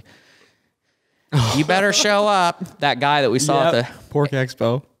down. He's like, you better show up. That guy that we saw at the Pork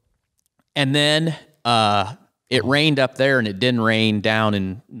Expo. And then it rained up there, and it didn't rain down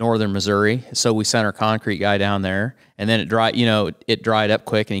in northern Missouri. So we sent our concrete guy down there, and then it dried up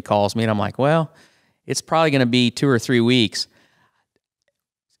quick, and he calls me, and I'm like, well, it's probably going to be 2 or 3 weeks.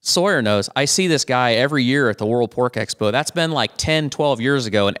 Sawyer knows. I see this guy every year at the World Pork Expo. That's been like 10, 12 years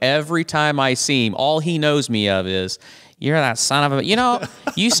ago, and every time I see him, all he knows me of is, you're that son of a,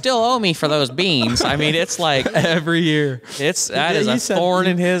 you still owe me for those beans. I mean, it's like every year. That is a thorn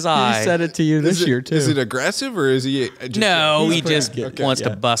in his eye. He said it to you this year too. Is it aggressive, or is he? He just wants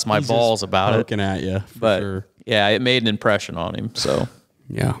to bust my balls about it. Poking at you, but sure. Yeah, it made an impression on him. So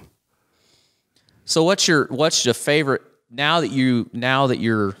yeah. So what's your favorite now that you're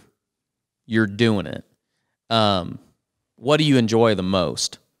doing it? What do you enjoy the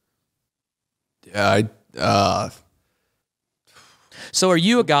most? Yeah, So are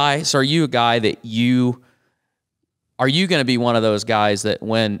you a guy that are you going to be one of those guys that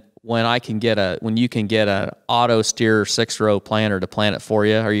when you can get a auto steer 6-row planter to plant it for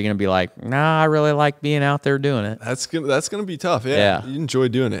you, are you going to be like, nah, I really like being out there doing it? That's gonna be tough. Yeah. You enjoy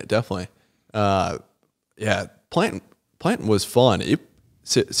doing it, definitely. Planting was fun.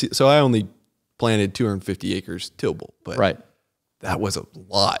 So I only planted 250 acres tillable, but right. That was a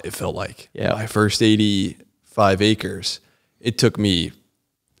lot. It felt like my first 85 acres. It took me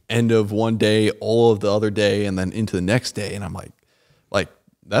end of one day, all of the other day, and then into the next day. And I'm like,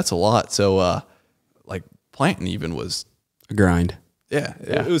 that's a lot. So, planting even was a grind. Yeah.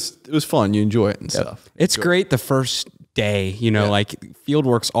 It was fun. You enjoy it and stuff. It's great the first day, like field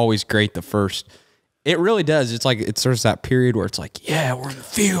work's always great the first. It really does. It's like, it's sort of that period where it's like, yeah, we're in the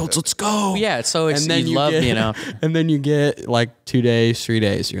fields. Let's go. Yeah. It's so exciting. You love being out there. And then you get like 2 days, 3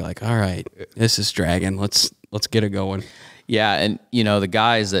 days. You're like, all right, this is dragging. Let's get it going. Yeah, and the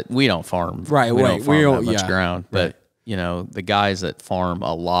guys that we don't farm, right? We don't farm that much ground, but the guys that farm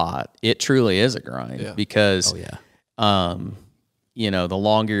a lot, it truly is a grind because, the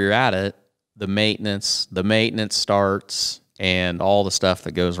longer you're at it, the maintenance starts, and all the stuff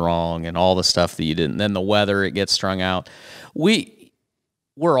that goes wrong, and all the stuff that you didn't. Then the weather, it gets strung out.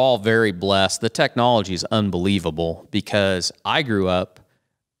 We're all very blessed. The technology is unbelievable because I grew up.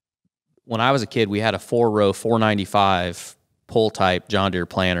 When I was a kid, we had a 4-row 495 pull type John Deere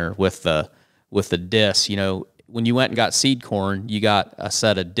planter with the disc. When you went and got seed corn, you got a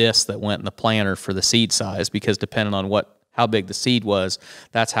set of discs that went in the planter for the seed size, because depending on how big the seed was,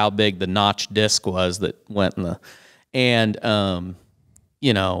 that's how big the notch disc was that went in the. And to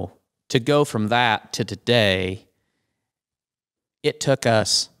go from that to today, it took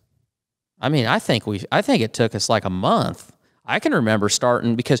us. I mean, I think it took us like a month. I can remember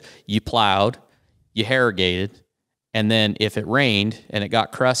starting because you plowed, you harrogated, and then if it rained and it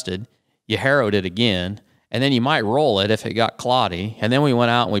got crusted, you harrowed it again, and then you might roll it if it got cloddy, and then we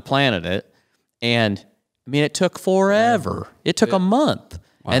went out and we planted it, and I mean, it took forever. It took a month.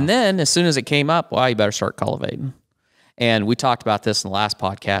 Wow. And then as soon as it came up, you better start cultivating. And we talked about this in the last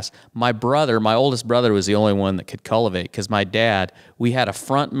podcast. My oldest brother was the only one that could cultivate because my dad, we had a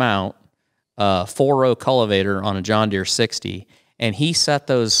front mount 4-row cultivator on a John Deere 60, and he set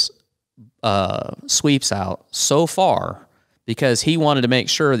those sweeps out so far because he wanted to make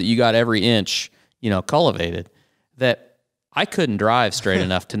sure that you got every inch, cultivated, that I couldn't drive straight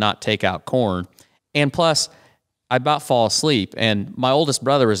enough to not take out corn. And plus, I about fall asleep, and my oldest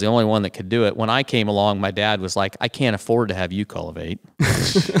brother was the only one that could do it. When I came along, my dad was like, I can't afford to have you cultivate.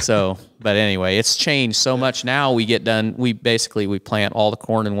 But anyway, it's changed so much now. We get done, we plant all the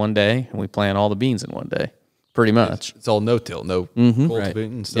corn in one day, and we plant all the beans in one day, pretty much. It's all no-till,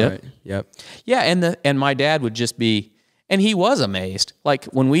 cultivating and stuff. Right. Yep. Yeah, and my dad would just be, and he was amazed. Like,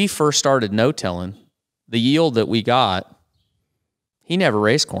 when we first started no-tilling, the yield that we got, he never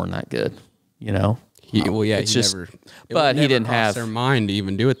raised corn that good, He never didn't have their mind to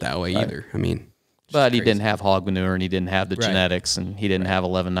even do it that way either. I mean, but he didn't have hog manure, and he didn't have the genetics, and he didn't have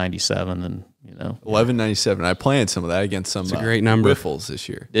 1197, and 1197. I planted some of that against some great number. Wiffles this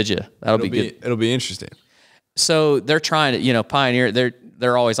year. Did you? That'll be good. It'll be interesting. So they're trying to pioneer.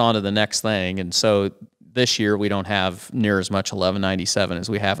 They're always on to the next thing, and so this year we don't have near as much 1197 as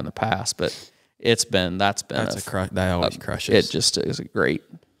we have in the past, but that always crushes. It just is a great.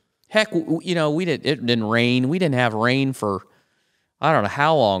 Heck, you know, it didn't rain. We didn't have rain for I don't know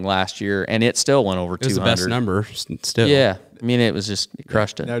how long last year, and it still went over 200. It was the best number still. Yeah, I mean, it was just it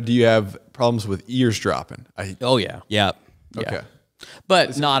crushed it. Now, do you have problems with ears dropping? Oh yeah, Yep. Okay.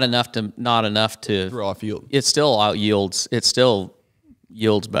 but not enough to Throw off yield. It still out yields. It still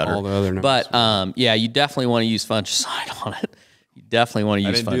yields better. All the other numbers. But yeah, you definitely want to use fungicide on it. You definitely want to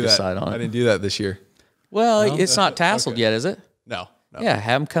use fungicide on I it. didn't do that this year. Well, it's not tasseled yet, is it? No. Yeah,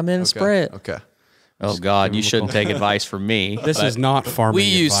 have them come in and Okay. spray it. Okay. Oh God, you shouldn't take advice from me. This is not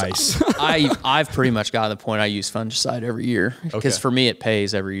farming advice. I've pretty much gotten to the point I use fungicide every year because for me it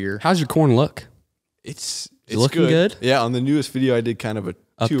pays every year. How's your corn look? It's looking good? Yeah, on the newest video I did kind of a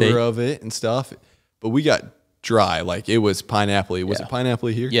Update. tour of it and stuff. But we got dry, like it was pineapple-y. Was it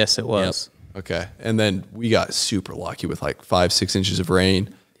pineapple-y here? Yes, it was. Okay. And then we got super lucky with like 5-6 inches of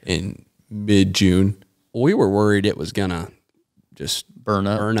rain in mid-June. We were worried it was gonna just Burn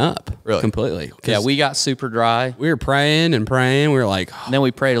up. Really? completely. Yeah, we got super dry. we were praying and praying. We were like, And then we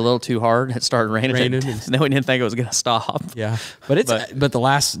prayed a little too hard and it started raining. Raining. And then we didn't think it was going to stop. yeah. But it's but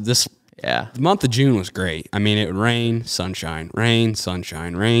the Yeah. month of June was great. I mean, it would rain, sunshine, rain,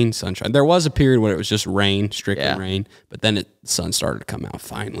 sunshine, rain, sunshine. There was a period where it was just rain, strictly rain, but then the sun started to come out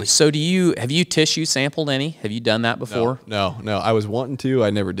finally. So have you tissue sampled any? Have you done that before? No. I was wanting to. I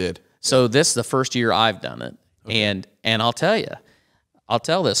never did. So this is the first year I've done it. Okay. And I'll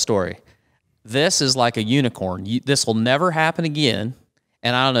tell this story. This is like a unicorn. This will never happen again.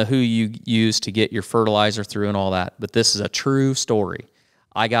 And I don't know who you use to get your fertilizer through and all that, but this is a true story.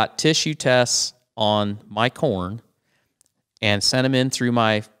 I got tissue tests on my corn and sent them in through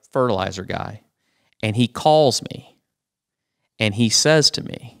my fertilizer guy. And he calls me and he says to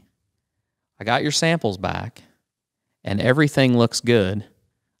me, I got your samples back and everything looks good.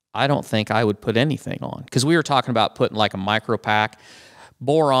 I don't think I would put anything on. Because we were talking about putting like a micro pack.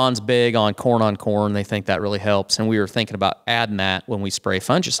 Boron's big on corn. They think that really helps. And we were thinking about adding that when we spray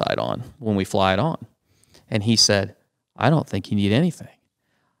fungicide on, when we fly it on. And he said, I don't think you need anything.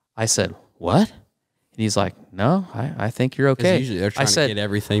 I said, what? And he's like, no, I think you're okay. Usually they're trying I said, to get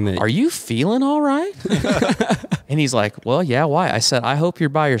everything that... Are you feeling all right? And he's like, well, yeah, why? I said, I hope you're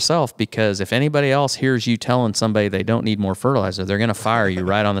by yourself because if anybody else hears you telling somebody they don't need more fertilizer, they're going to fire you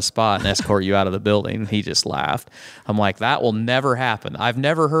right on the spot and escort you out of the building. And he just laughed. I'm like, that will never happen. I've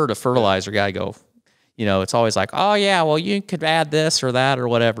never heard a fertilizer guy go, you know, it's always like, oh, yeah, well, you could add this or that or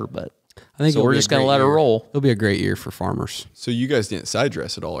whatever. But I think so we're just going to let it roll. It'll be a great year for farmers. So you guys didn't side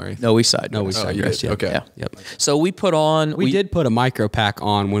dress at all or anything? No, we side No, we dress. side you dress. did? Yeah. Okay. Yeah. Yep. So we put on... We did put a micro pack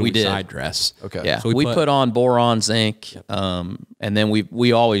on when we did. side dress. Okay. Yeah, So we put on boron, zinc, and then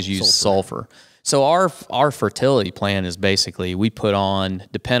we always use sulfur. So our fertility plan is basically we put on,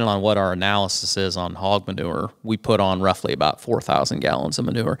 depending on what our analysis is on hog manure, we put on roughly about 4,000 gallons of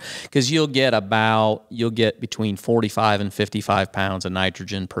manure because you'll get between 45 and 55 pounds of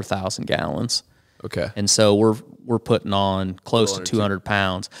nitrogen per 1,000 gallons. Okay. And so we're putting on close to 200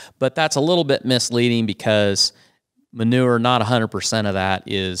 pounds, but that's a little bit misleading because manure, not 100% of that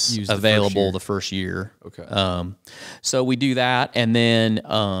is available the first year. Okay. So we do that, and then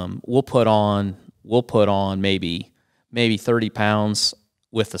we'll put on maybe 30 pounds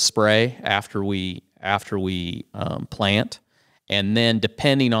with the spray after we plant, and then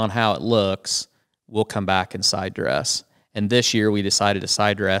depending on how it looks, we'll come back and side dress. And this year we decided to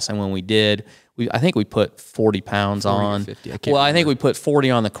side dress, and when we did, I think we put 40 pounds 40 or on. 50, I think we put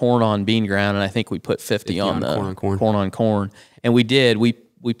 40 on the corn on bean ground, and I think we put 50 on the corn on corn. And we did. We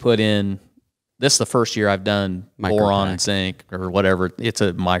put in. This is the first year I've done boron and zinc or whatever. It's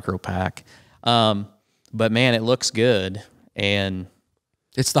a micro pack. But man, it looks good. And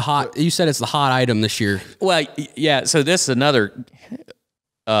It's the hot. You said it's the hot item this year. well, yeah. So this is another.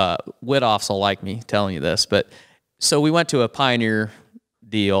 Witoffs will like me telling you this, but so we went to a Pioneer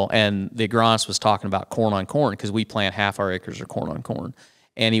deal, and the agronomist was talking about corn on corn because we plant half our acres of corn on corn.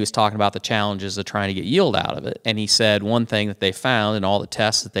 And he was talking about the challenges of trying to get yield out of it. And he said one thing that they found in all the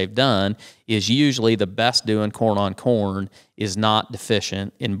tests that they've done is usually the best doing corn on corn is not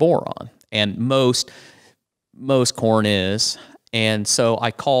deficient in boron. And most corn is. And so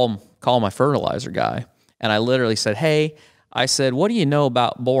I call my fertilizer guy, and I literally said, hey, I said, what do you know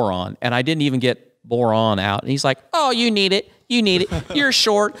about boron? And I didn't even get boron out. And he's like, oh, you need it. You need it. You're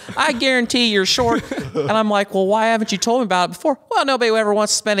short. I guarantee you're short. And I'm like, well, why haven't you told me about it before? Well, nobody ever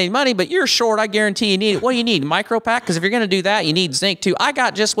wants to spend any money, but you're short. I guarantee you need it. What do you need? Micro pack? Because if you're going to do that, you need zinc too. I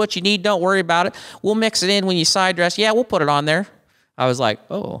got just what you need. Don't worry about it. We'll mix it in when you side dress. Yeah, we'll put it on there. I was like,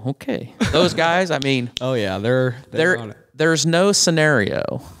 oh, okay. Those guys, I mean, Oh yeah, they're on it. there's no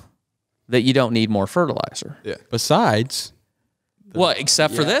scenario that you don't need more fertilizer. Yeah. Besides, Well,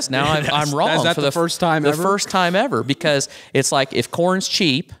 except for this, now I'm wrong. Is that for the first time the ever? first time ever, because it's like if corn's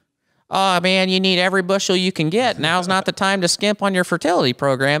cheap, oh man, you need every bushel you can get. Now's not the time to skimp on your fertility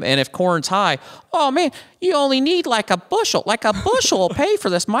program. And if corn's high, oh man, you only need like a bushel. Like a bushel will pay for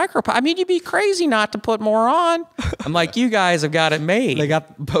this micro. I mean, you'd be crazy not to put more on. I'm like, you guys have got it made. They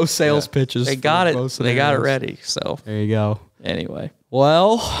got both sales pitches. They got it. both They got it scenarios. ready. So There you go. anyway,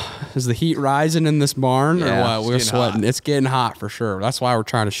 Well, is the heat rising in this barn Yeah, or what? We're getting sweating. hot. It's getting hot for sure. That's why we're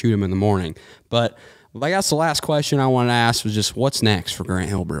trying to shoot him in the morning. But I guess the last question I wanted to ask was just what's next for Grant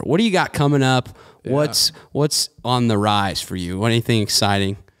Hilbert? What do you got coming up? What's on the rise for you? Anything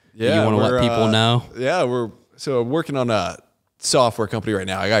exciting that you want to let people know? Yeah, we're working on a software company right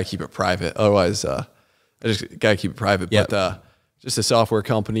now. I gotta keep it private, otherwise, I just gotta keep it private. Yep. But just a software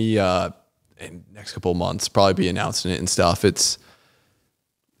company. In the next couple of months, probably be announcing it and stuff. It's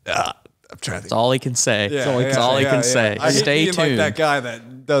I'm trying to think. that's all he can say. Yeah, That's all he can say. I hate Stay being like tuned. that guy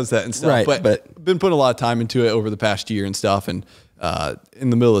that does that and stuff. Right, but been putting a lot of time into it over the past year and stuff. And in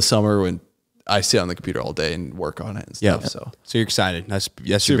the middle of summer when I sit on the computer all day and work on it and stuff. So you're excited. That's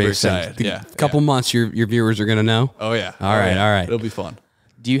your Super biggest thing. excited, yeah, A couple months, your viewers are gonna know. oh yeah. All right, all right. It'll be fun.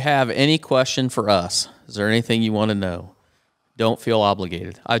 Do you have any question for us? Is there anything you want to know? Don't feel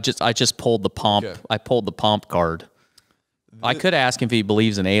obligated. I just pulled the pomp. Okay. I pulled the pomp card. I could ask him if he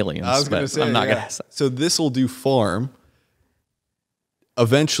believes in aliens, I was going to but say, I'm not yeah. going to ask that. So this will do farm.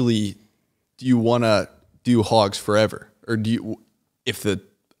 Eventually, do you want to do hogs forever, or do you? If the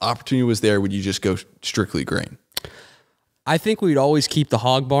opportunity was there, would you just go strictly grain? I think we'd always keep the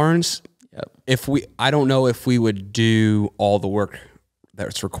hog barns. Yep. I don't know if we would do all the work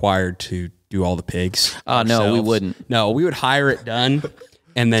that's required to do all the pigs. No, we ourselves. wouldn't. No, we would hire it done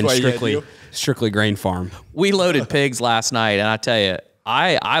and then That's why you gotta strictly grain farm. We loaded pigs last night, and I tell you,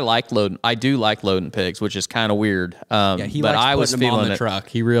 I like loading. I do like loading pigs, which is kind of weird. Yeah, he but likes I was putting them on feeling the it. truck.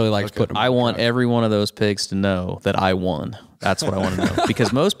 He really likes putting them I on want the truck. every one of those pigs to know that I won. That's what I want to know,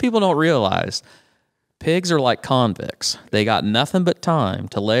 because most people don't realize pigs are like convicts. They got nothing but time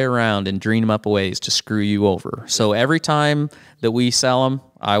to lay around and dream up ways to screw you over. So every time that we sell them,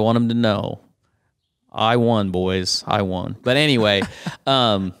 I want them to know, I won, boys. I won. But anyway,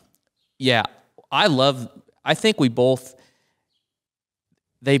 yeah, I think we both,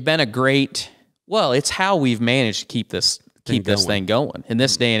 they've been a great, well, it's how we've managed to keep this thing going. In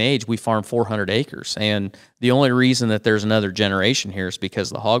this day and age, we farm 400 acres, and the only reason that there's another generation here is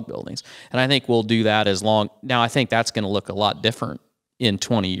because of the hog buildings. And I think we'll do that as long. Now, I think that's going to look a lot different in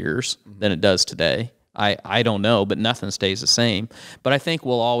 20 years than it does today. I don't know, but nothing stays the same. But I think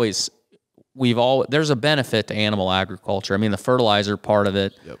there's a benefit to animal agriculture. I mean, the fertilizer part of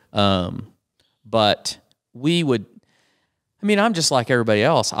it. Yep. But I'm just like everybody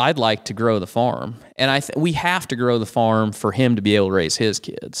else. I'd like to grow the farm, and we have to grow the farm for him to be able to raise his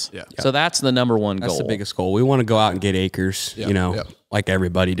kids. Yeah. So that's the number one goal. That's the biggest goal. We want to go out and get acres, like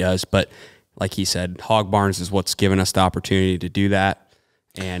everybody does. But like he said, hog barns is what's given us the opportunity to do that.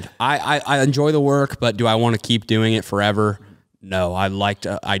 And I enjoy the work, but do I want to keep doing it forever? No, I'd like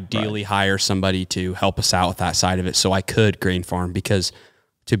to ideally hire somebody to help us out with that side of it so I could grain farm, because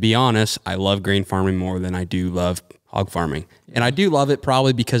to be honest, I love grain farming more than I do love hog farming. And I do love it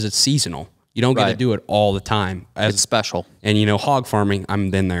probably because it's seasonal. You don't get to do it all the time. It's special. And, hog farming,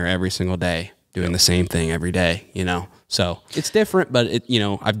 I'm in there every single day doing the same thing every day, So it's different, but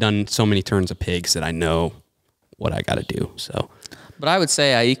I've done so many turns of pigs that I know what I got to do. So, But I would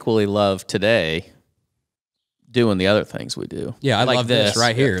say I equally love today doing the other things we do. yeah, I like love this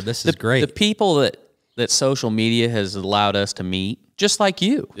right here. This is great. The people that social media has allowed us to meet, just like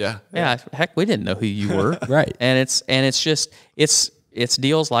you. Yeah. Yeah. Heck, we didn't know who you were. Right. And it's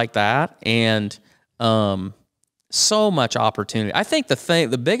deals like that, and so much opportunity. I think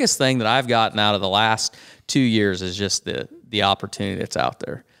the biggest thing that I've gotten out of the last 2 years is just the opportunity that's out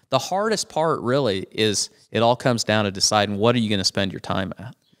there. The hardest part really is it all comes down to deciding what are you going to spend your time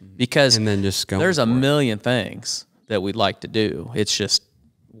at, because And then just going there's a for it. million things that we'd like to do. It's just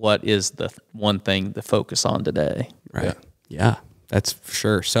what is the one thing to focus on today. Right. Yeah, that's for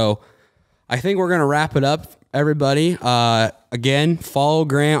sure. So I think we're going to wrap it up, everybody. Again, follow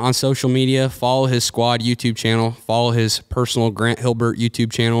Grant on social media, follow his squad YouTube channel, follow his personal Grant Hilbert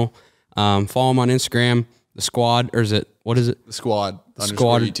YouTube channel, follow him on Instagram, the squad, or what is it? The squad.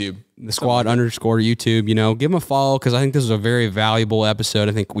 Squad YouTube. The squad _ YouTube. Give him a follow, because I think this is a very valuable episode.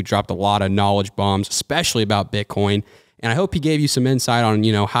 I think we dropped a lot of knowledge bombs, especially about Bitcoin. And I hope he gave you some insight on,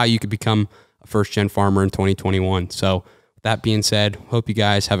 how you could become a first-gen farmer in 2021. So with that being said, hope you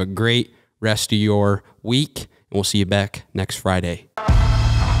guys have a great rest of your week, and we'll see you back next Friday.